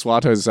 Well, what's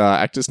Swato's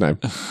actor's name?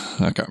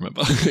 I can't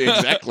remember.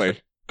 Exactly.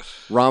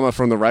 Rama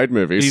from the Raid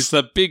movies. He's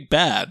the big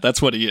bad.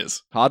 That's what he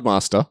is.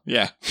 Hardmaster.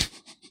 Yeah.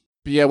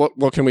 But yeah,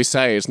 what can we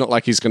say? It's not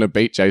like he's going to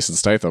beat Jason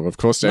Statham. Of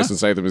course, Jason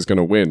Statham is going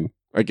to win.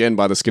 Again,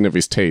 by the skin of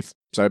his teeth.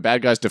 So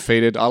bad guy's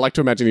defeated. I like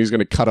to imagine he's going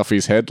to cut off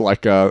his head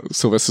like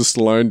Sylvester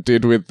Stallone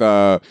did with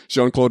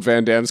Jean-Claude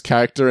Van Damme's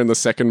character in the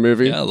second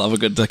movie. Yeah, I love a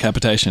good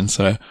decapitation,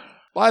 so...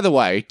 By the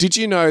way, did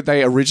you know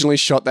they originally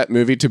shot that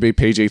movie to be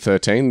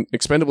PG-13?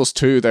 Expendables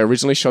 2, they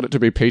originally shot it to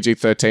be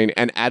PG-13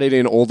 and added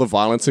in all the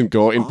violence and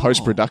gore in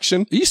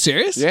post-production. Are you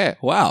serious? Yeah.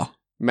 Wow.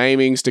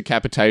 Maimings,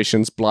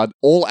 decapitations, blood,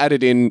 all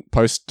added in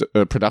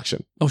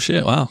post-production. Oh,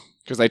 shit, wow.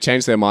 Because they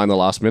changed their mind the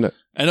last minute.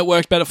 And it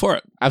worked better for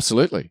it.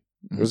 Absolutely.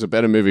 It was a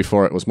better movie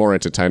for it. It was more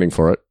entertaining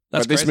for it.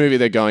 But this movie,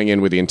 they're going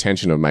in with the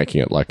intention of making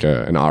it like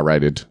an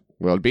R-rated.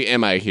 Well, it'd be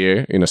MA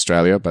here in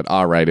Australia, but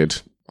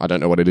R-rated. I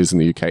don't know what it is in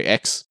the UK.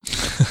 X.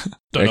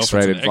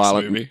 X-rated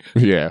violent movie.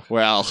 Yeah,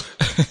 well,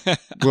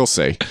 we'll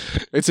see.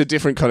 It's a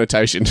different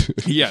connotation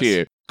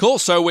here. Cool.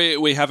 So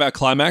we have our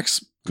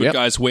climax. Good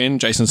guys win.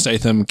 Jason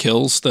Statham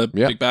kills the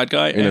big bad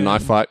guy. In a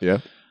knife fight, yeah.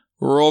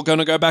 we're all going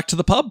to go back to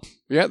the pub.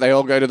 Yeah, they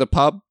all go to the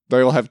pub. They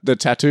all have their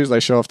tattoos.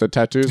 They show off their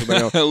tattoos. They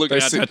all, Look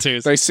at our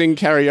tattoos. They sing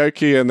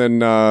karaoke, and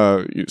then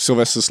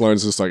Sylvester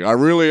Stallone's just like, I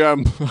really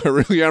am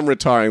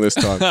retiring this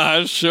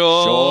time.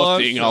 Sure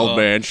thing, old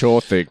man.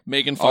 Sure thing.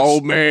 Megan Fox.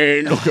 Old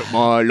man, look at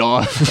my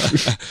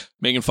life.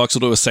 Megan Fox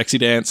will do a sexy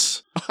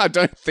dance. I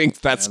don't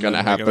think that's going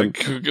to happen.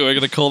 We're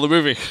going to call the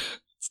movie.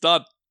 It's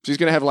done. She's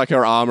going to have like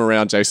her arm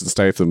around Jason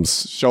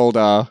Statham's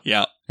shoulder.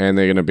 Yeah. And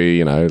they're going to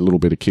be, a little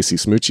bit of kissy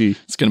smoochy.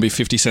 It's going to be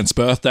 50 Cent's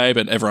birthday,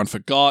 but everyone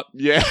forgot.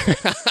 Yeah.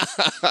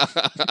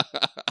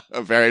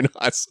 Very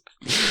nice.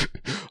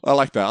 I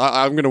like that.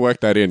 I'm going to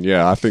work that in.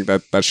 Yeah, I think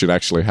that should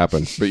actually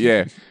happen. But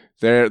yeah,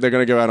 they're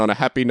going to go out on a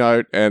happy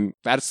note, and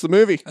that's the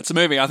movie. That's the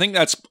movie. I think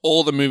that's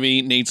all the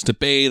movie needs to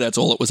be. That's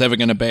all it was ever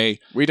going to be.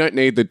 We don't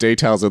need the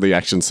details of the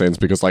action scenes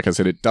because, like I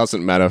said, it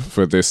doesn't matter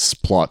for this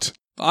plot.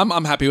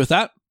 I'm happy with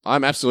that.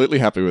 I'm absolutely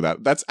happy with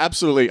that. That's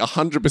absolutely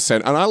 100%.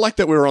 And I like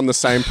that we were on the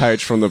same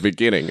page from the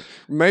beginning.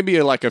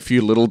 Maybe like a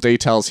few little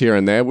details here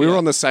and there. We were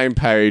on the same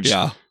page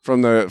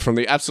from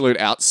the absolute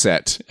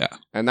outset. Yeah.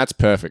 And that's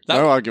perfect.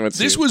 No arguments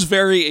This here. was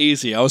very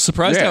easy. I was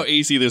surprised how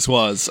easy this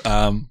was.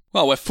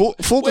 Well, we're full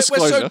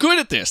disclosure. We're so good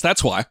at this.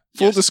 That's why.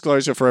 Full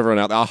disclosure for everyone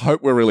out there. I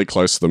hope we're really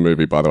close to the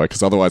movie, by the way,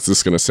 because otherwise this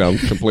is going to sound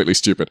completely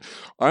stupid.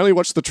 I only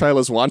watched the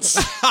trailers once.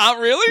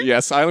 Really?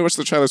 Yes, I only watched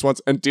the trailers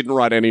once and didn't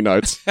write any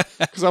notes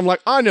because I'm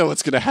like, I know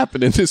what's going to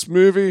happen in this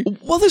movie.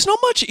 Well, there's not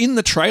much in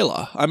the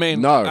trailer. I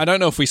mean, no. I don't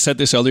know if we said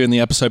this earlier in the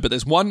episode, but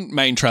there's one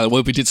main trailer.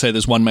 Well, we did say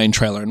there's one main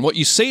trailer, and what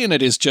you see in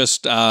it is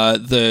just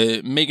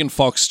the Megan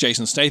Fox,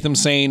 Jason Statham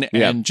scene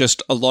and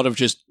just a lot of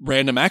just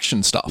random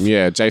action stuff.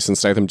 Yeah, Jason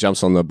Statham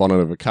jumps on the bonnet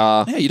of a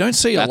car. Yeah, you don't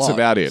see a lot. That's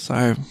about it.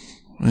 So,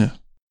 yeah.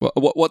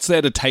 What's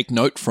there to take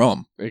note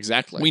from?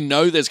 Exactly. We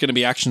know there's going to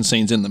be action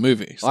scenes in the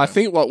movie. So. I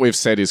think what we've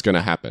said is going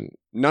to happen.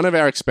 None of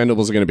our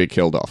Expendables are going to be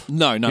killed off.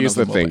 No, none Here's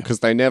of them. Here's the thing, because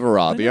they never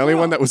are. The only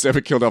one that was ever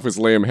killed off is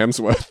Liam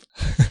Hemsworth.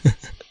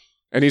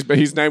 And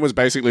his name was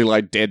basically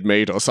like Dead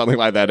Meat or something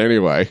like that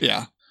anyway.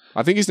 Yeah.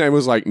 I think his name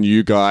was like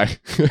New Guy,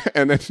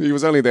 and then he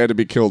was only there to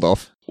be killed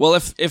off. Well,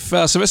 if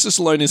Sylvester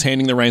Stallone is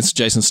handing the reins to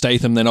Jason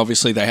Statham, then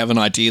obviously they have an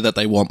idea that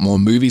they want more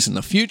movies in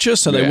the future,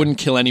 so they wouldn't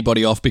kill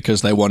anybody off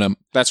because they want to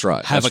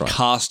have a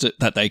cast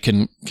that they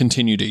can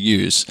continue to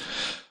use.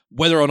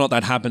 Whether or not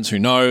that happens, who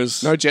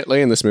knows? No Jet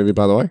Li in this movie,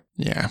 by the way.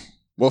 Yeah.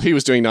 Well, he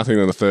was doing nothing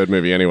in the third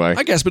movie anyway.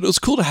 I guess, but it was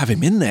cool to have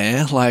him in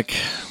there. Like,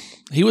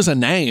 he was a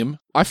name.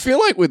 I feel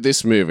like with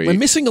this movie... We're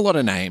missing a lot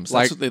of names.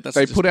 Like,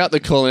 they put out the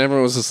call and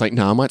everyone was just like,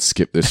 no, I might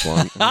skip this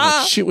one.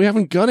 Like, shit, we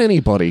haven't got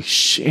anybody.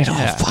 Shit,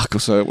 oh, fuck.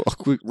 So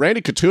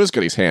Randy Couture's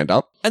got his hand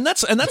up. And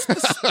that's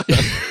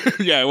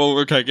yeah, well,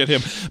 okay, get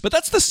him. But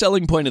that's the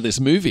selling point of this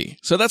movie.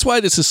 So that's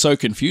why this is so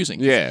confusing.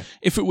 Yeah.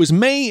 If it was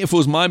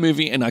my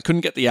movie and I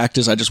couldn't get the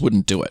actors, I just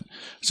wouldn't do it.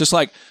 It's just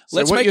like,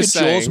 let's make a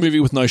Jaws movie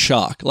with no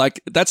shark.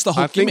 Like, that's the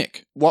whole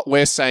gimmick. What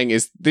we're saying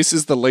is this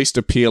is the least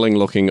appealing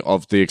looking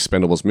of the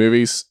Expendables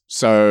movies.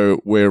 So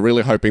we're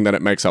really hoping that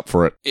it makes up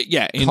for it.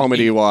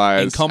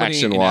 Comedy-wise,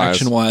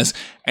 action-wise.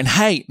 And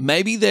hey,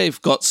 maybe they've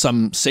got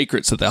some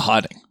secrets that they're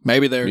hiding.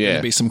 Maybe there are going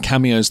to be some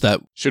cameos that...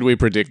 Should we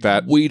predict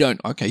that? We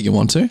don't... Okay, you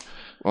want to?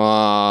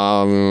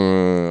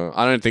 I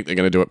don't think they're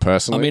going to do it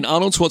personally. I mean,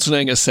 Arnold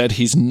Schwarzenegger said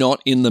he's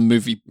not in the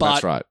movie, but...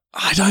 That's right.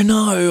 I don't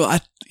know.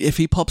 If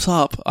he pops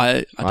up,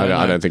 I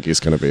don't think he's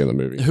going to be in the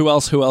movie. Who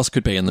else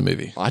could be in the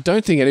movie? I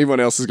don't think anyone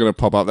else is going to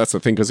pop up. That's the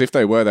thing, because if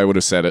they were, they would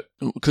have said it.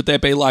 Could there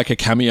be like a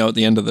cameo at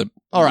the end of the...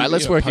 All right,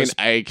 let's work in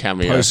a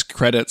cameo.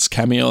 Post-credits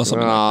cameo or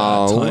something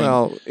like that.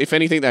 Well, if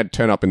anything, they'd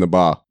turn up in the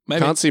bar.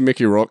 Maybe. Can't see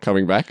Mickey Rourke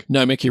coming back.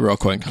 No, Mickey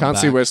Rourke won't come back. Can't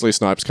see Wesley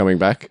Snipes coming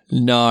back.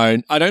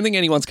 No, I don't think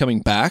anyone's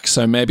coming back,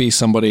 so maybe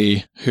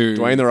somebody who...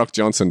 Dwayne The Rock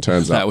Johnson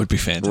turns up. That would be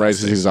fantastic.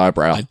 Raises his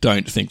eyebrow. I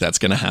don't think that's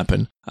going to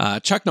happen.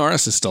 Chuck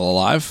Norris is still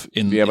alive.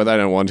 But they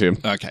don't want him.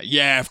 Okay,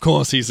 yeah, of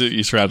course. He's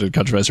surrounded in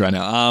controversy right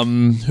now.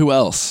 Who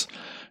else?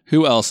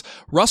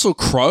 Russell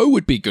Crowe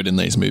would be good in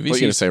these movies. What are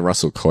you going to say,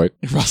 Russell Coit?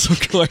 Russell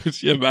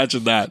Coit. Yeah,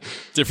 imagine that.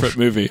 Different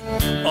movie.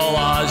 All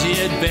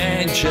Aussie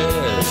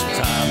adventures,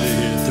 time to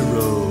hit the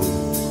road.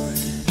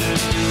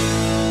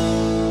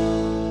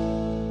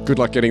 Good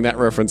luck getting that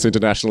reference,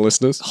 international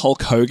listeners.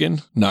 Hulk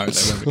Hogan? No,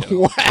 they won't get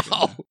it.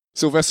 Wow.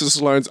 Sylvester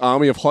Stallone's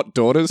army of hot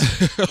daughters.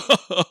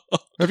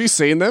 Have you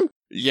seen them?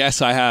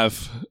 Yes, I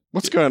have.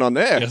 What's going on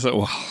there? Yes,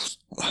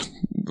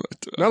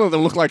 None of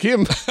them look like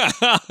him.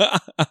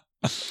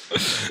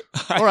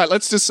 All right,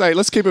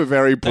 let's keep it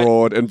very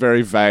broad and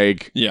very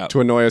vague to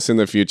annoy us in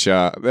the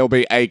future. There'll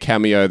be a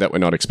cameo that we're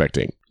not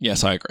expecting.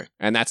 Yes, I agree.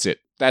 And that's it.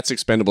 That's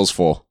Expendables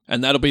 4.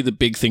 And that'll be the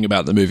big thing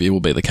about the movie, will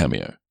be the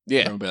cameo.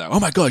 Yeah. Everyone will be like, oh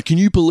my God, can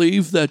you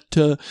believe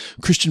that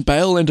Christian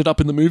Bale ended up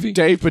in the movie?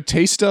 Dave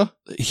Bautista?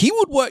 He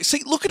would work.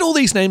 See, look at all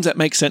these names that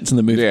make sense in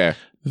the movie. Yeah.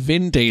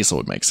 Vin Diesel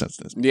would make sense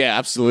in this movie. Yeah,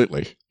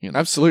 absolutely.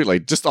 Absolutely.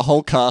 Just the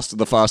whole cast of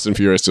the Fast and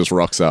Furious just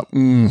rocks up.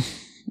 Trying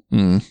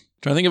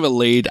to think of a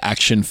lead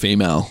action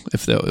female.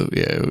 If there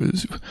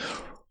was...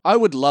 I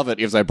would love it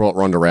if they brought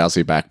Ronda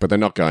Rousey back, but they're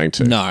not going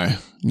to. No.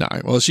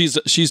 Well,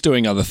 she's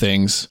doing other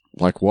things.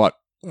 Like what?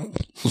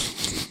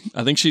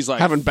 I think she's like...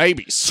 having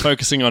babies.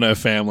 Focusing on her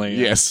family.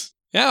 Yes.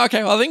 Yeah,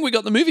 okay. Well, I think we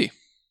got the movie.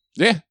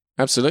 Yeah,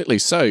 absolutely.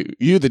 So,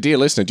 you, the dear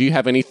listener, do you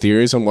have any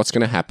theories on what's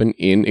going to happen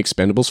in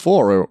Expendables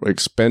 4 or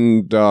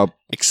Expend4bles.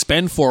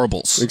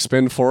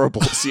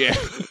 Expend4bles, yeah.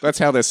 That's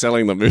how they're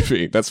selling the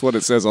movie. That's what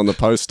it says on the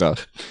poster.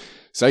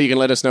 So you can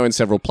let us know in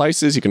several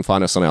places. You can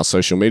find us on our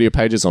social media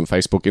pages on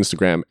Facebook,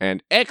 Instagram,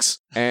 and X.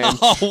 And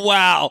Oh,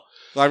 wow.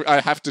 I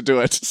have to do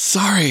it.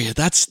 Sorry,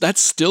 that's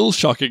still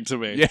shocking to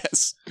me.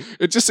 Yes.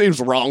 It just seems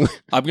wrong.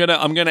 I'm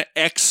gonna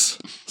X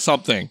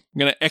something. I'm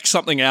gonna X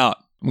something out.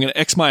 I'm gonna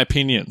X my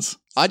opinions.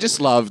 I just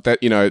love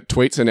that,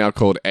 tweets are now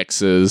called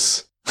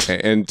X's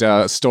and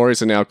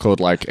stories are now called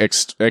like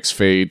X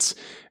feeds.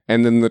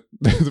 And then the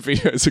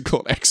videos are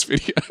called X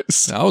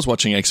videos. I was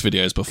watching X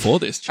videos before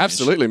this change.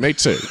 Absolutely, me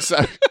too.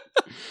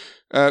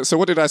 So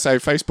what did I say?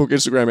 Facebook,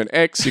 Instagram, and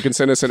X. You can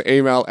send us an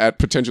email at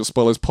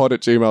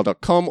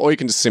potentialspoilerspod@gmail.com, or you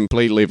can just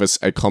simply leave us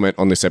a comment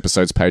on this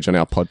episode's page on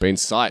our Podbean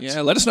site. Yeah,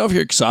 let us know if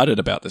you're excited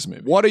about this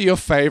movie. What are your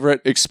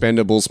favorite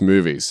Expendables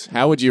movies?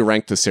 How would you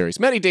rank the series?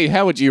 Matty D,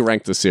 how would you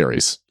rank the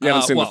series? You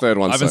haven't seen the third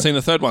one. I haven't seen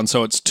the third one,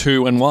 so it's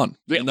 2 and 1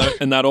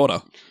 in that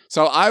order.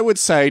 So I would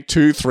say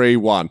 2, 3,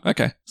 1.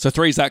 Okay, so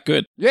 3's that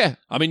good? Yeah.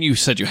 I mean, you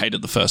said you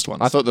hated the first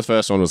one. I thought the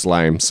first one was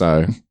lame,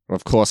 so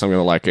of course I'm going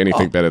to like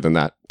anything better than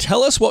that.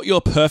 Tell us what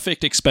your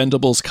perfect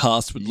Expendables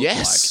cast would look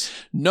like.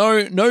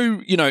 No,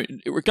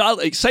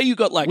 regardless, say you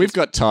got like... We've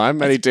got time,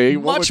 Matty D.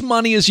 Much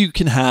money as you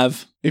can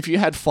have. If you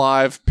had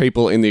 5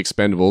 people in the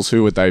Expendables,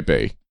 who would they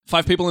be?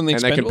 5 people in the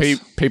Expendables? And they can be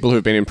people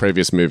who've been in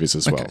previous movies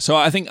as well. So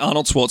I think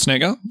Arnold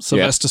Schwarzenegger,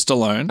 Sylvester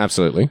Stallone.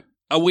 Absolutely.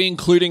 Are we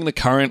including the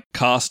current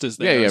cast as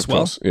there as well?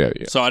 Course. Yeah.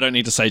 So I don't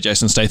need to say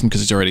Jason Statham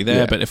because he's already there.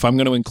 Yeah. But if I'm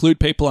going to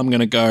include people, I'm going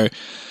to go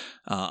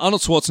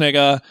Arnold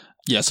Schwarzenegger,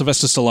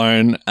 Sylvester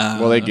Stallone.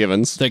 Well, they're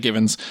givens. They're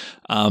givens.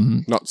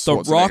 Not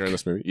Schwarzenegger The Rock in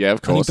this movie. Yeah,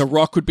 of course. I think The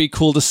Rock would be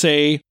cool to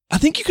see. I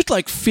think you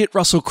could fit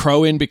Russell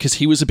Crowe in because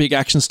he was a big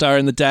action star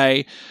in the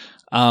day.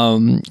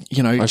 I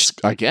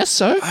guess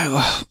so.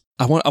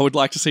 I would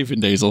like to see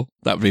Vin Diesel.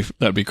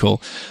 That'd be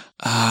cool.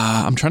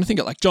 I'm trying to think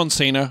of John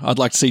Cena. I'd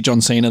like to see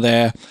John Cena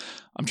there.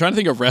 I'm trying to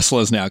think of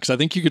wrestlers now because I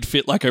think you could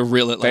fit a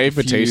real Dave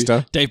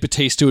Bautista. Dave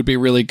Bautista would be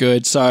really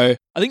good. So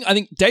I think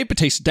Dave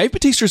Bautista. Dave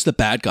Bautista as the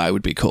bad guy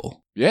would be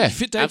cool. Yeah,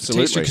 fit Dave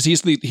absolutely. Bautista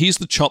because he's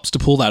the chops to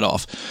pull that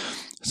off.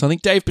 So I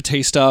think Dave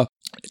Bautista,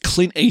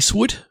 Clint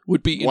Eastwood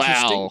would be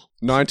interesting. Wow,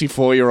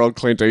 94-year-old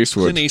Clint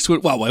Eastwood. Clint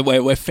Eastwood. Well,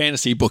 we're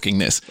fantasy booking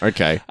this.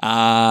 Okay.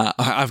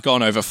 I've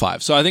gone over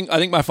 5. So I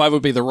think my 5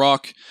 would be The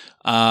Rock,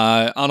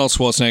 Arnold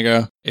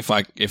Schwarzenegger.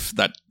 If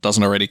that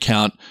doesn't already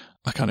count.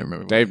 I can't even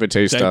remember. Dave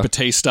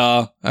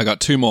Bautista. I got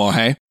 2 more,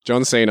 hey?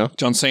 John Cena.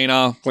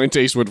 Clint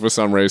Eastwood for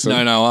some reason.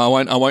 No,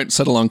 I won't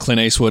settle on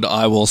Clint Eastwood.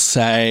 I will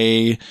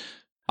say...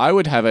 I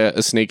would have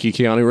a sneaky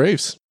Keanu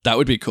Reeves. That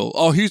would be cool.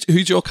 Oh,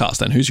 who's your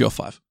cast then? Who's your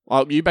 5?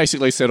 Well, you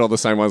basically said all the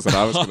same ones that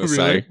I was going to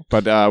say.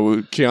 But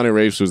Keanu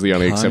Reeves was the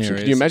only exception.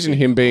 Can you imagine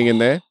him being in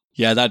there?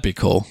 Yeah, that'd be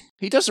cool.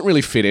 He doesn't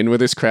really fit in with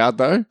this crowd,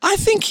 though. I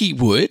think he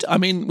would. I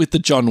mean, with the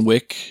John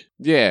Wick...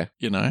 Yeah.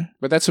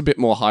 But that's a bit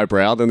more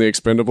highbrow than the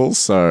Expendables,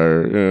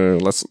 so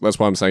that's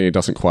why I'm saying he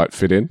doesn't quite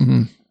fit in.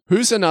 Mm-hmm.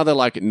 Who's another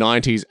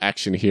 90s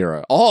action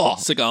hero? Oh!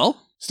 Seagal?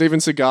 Steven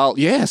Seagal.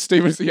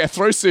 Yeah,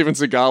 throw Steven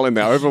Seagal in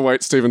there.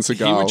 Overweight Steven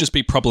Seagal. He would just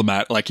be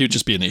problematic. He would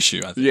just be an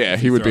issue, I think. Yeah,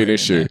 he would be an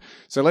issue.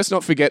 So let's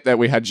not forget that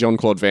we had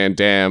Jean-Claude Van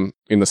Damme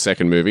in the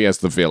second movie as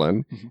the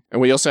villain. Mm-hmm.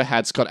 And we also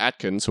had Scott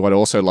Adkins, who I'd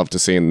also love to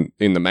see in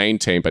the main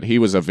team, but he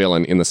was a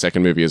villain in the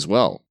second movie as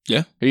well.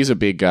 Yeah. He's a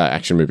big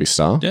action movie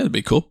star. Yeah, that'd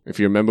be cool. If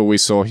you remember, we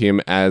saw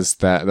him as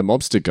the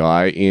mobster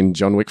guy in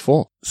John Wick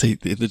 4. See,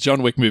 the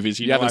John Wick movies...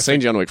 You haven't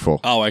seen John Wick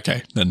 4. Oh,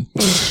 okay. Then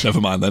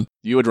never mind then.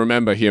 You would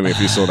remember him if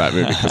you saw that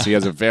movie because he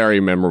has a very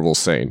memorable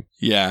scene.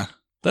 Yeah.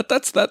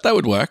 That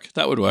would work.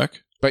 That would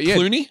work. But yeah,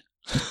 Clooney?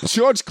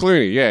 George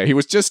Clooney, yeah. He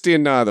was just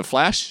in The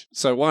Flash,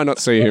 so why not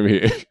see him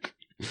here?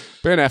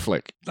 Ben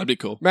Affleck. That'd be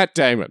cool. Matt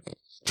Damon.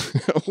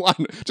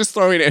 Just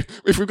throw in it.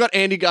 If we've got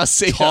Andy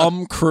Garcia.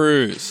 Tom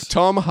Cruise.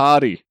 Tom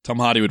Hardy. Tom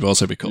Hardy would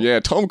also be cool. Yeah,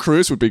 Tom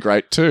Cruise would be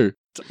great too.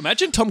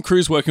 Imagine Tom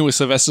Cruise working with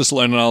Sylvester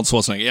Stallone and Arnold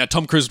Schwarzenegger. Yeah,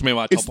 Tom Cruise would be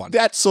my top one.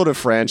 That sort of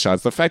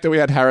franchise. The fact that we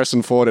had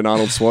Harrison Ford and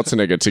Arnold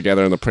Schwarzenegger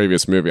together in the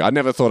previous movie. I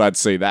never thought I'd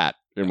see that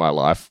in my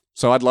life.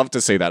 So I'd love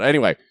to see that.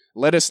 Anyway,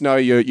 let us know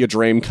your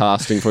dream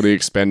casting for the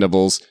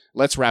Expendables.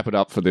 Let's wrap it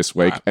up for this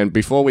week. Right. And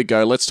before we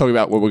go, let's talk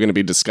about what we're going to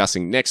be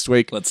discussing next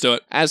week. Let's do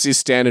it. As is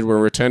standard, we're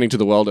returning to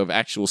the world of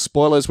actual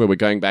spoilers, where we're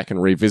going back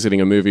and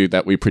revisiting a movie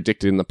that we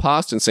predicted in the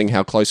past and seeing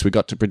how close we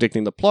got to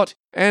predicting the plot.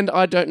 And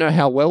I don't know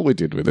how well we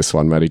did with this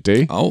one, Matty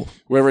D. Oh.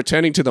 We're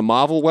returning to the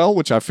Marvel well,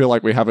 which I feel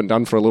like we haven't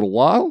done for a little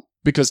while.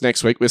 Because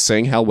next week we're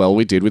seeing how well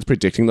we did with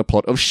predicting the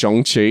plot of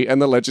Shang-Chi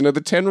and the Legend of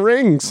the Ten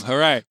Rings.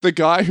 Hooray. The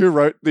guy who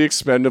wrote The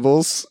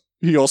Expendables,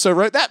 he also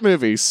wrote that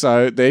movie.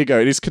 So there you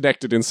go. It is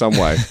connected in some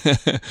way.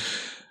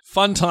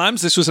 Fun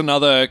times. This was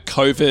another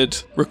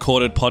COVID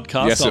recorded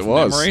podcast. Yes, it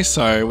was. Memory,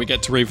 so we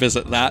get to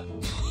revisit that.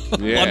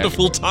 Yeah.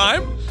 Wonderful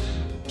time.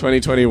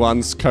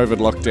 2021's COVID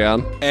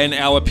lockdown. And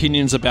our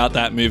opinions about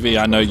that movie,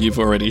 I know you've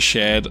already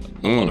shared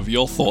a lot of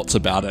your thoughts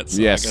about it.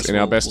 So yes, in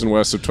our best and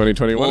worst of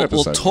 2021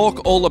 episode. We'll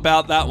talk all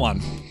about that one.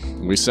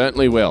 We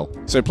certainly will.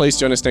 So please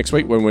join us next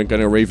week when we're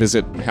going to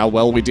revisit how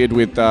well we did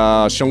with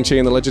Shang-Chi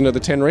and the Legend of the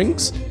Ten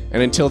Rings.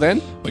 And until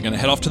then, we're going to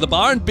head off to the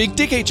bar and big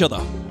dick each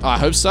other. I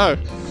hope so.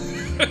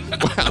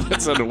 Wow,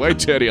 that sounded way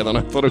dirtier than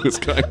I thought it was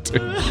going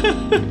to.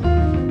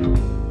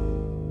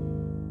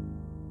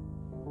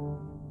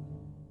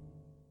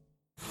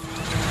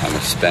 I'm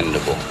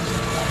expendable.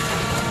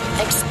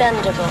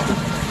 Expendable.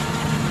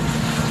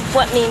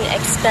 What mean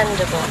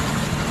expendable?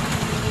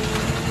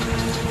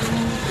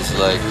 It's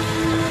like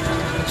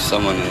if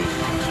someone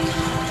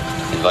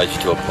invites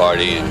you to a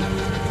party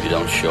and you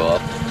don't show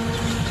up,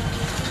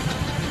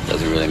 it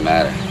doesn't really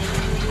matter.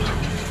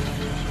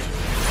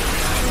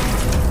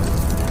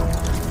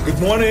 Good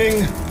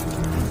morning.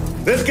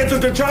 Let's get to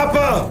the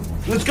chopper.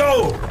 Let's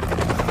go.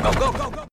 Go, go, go, go.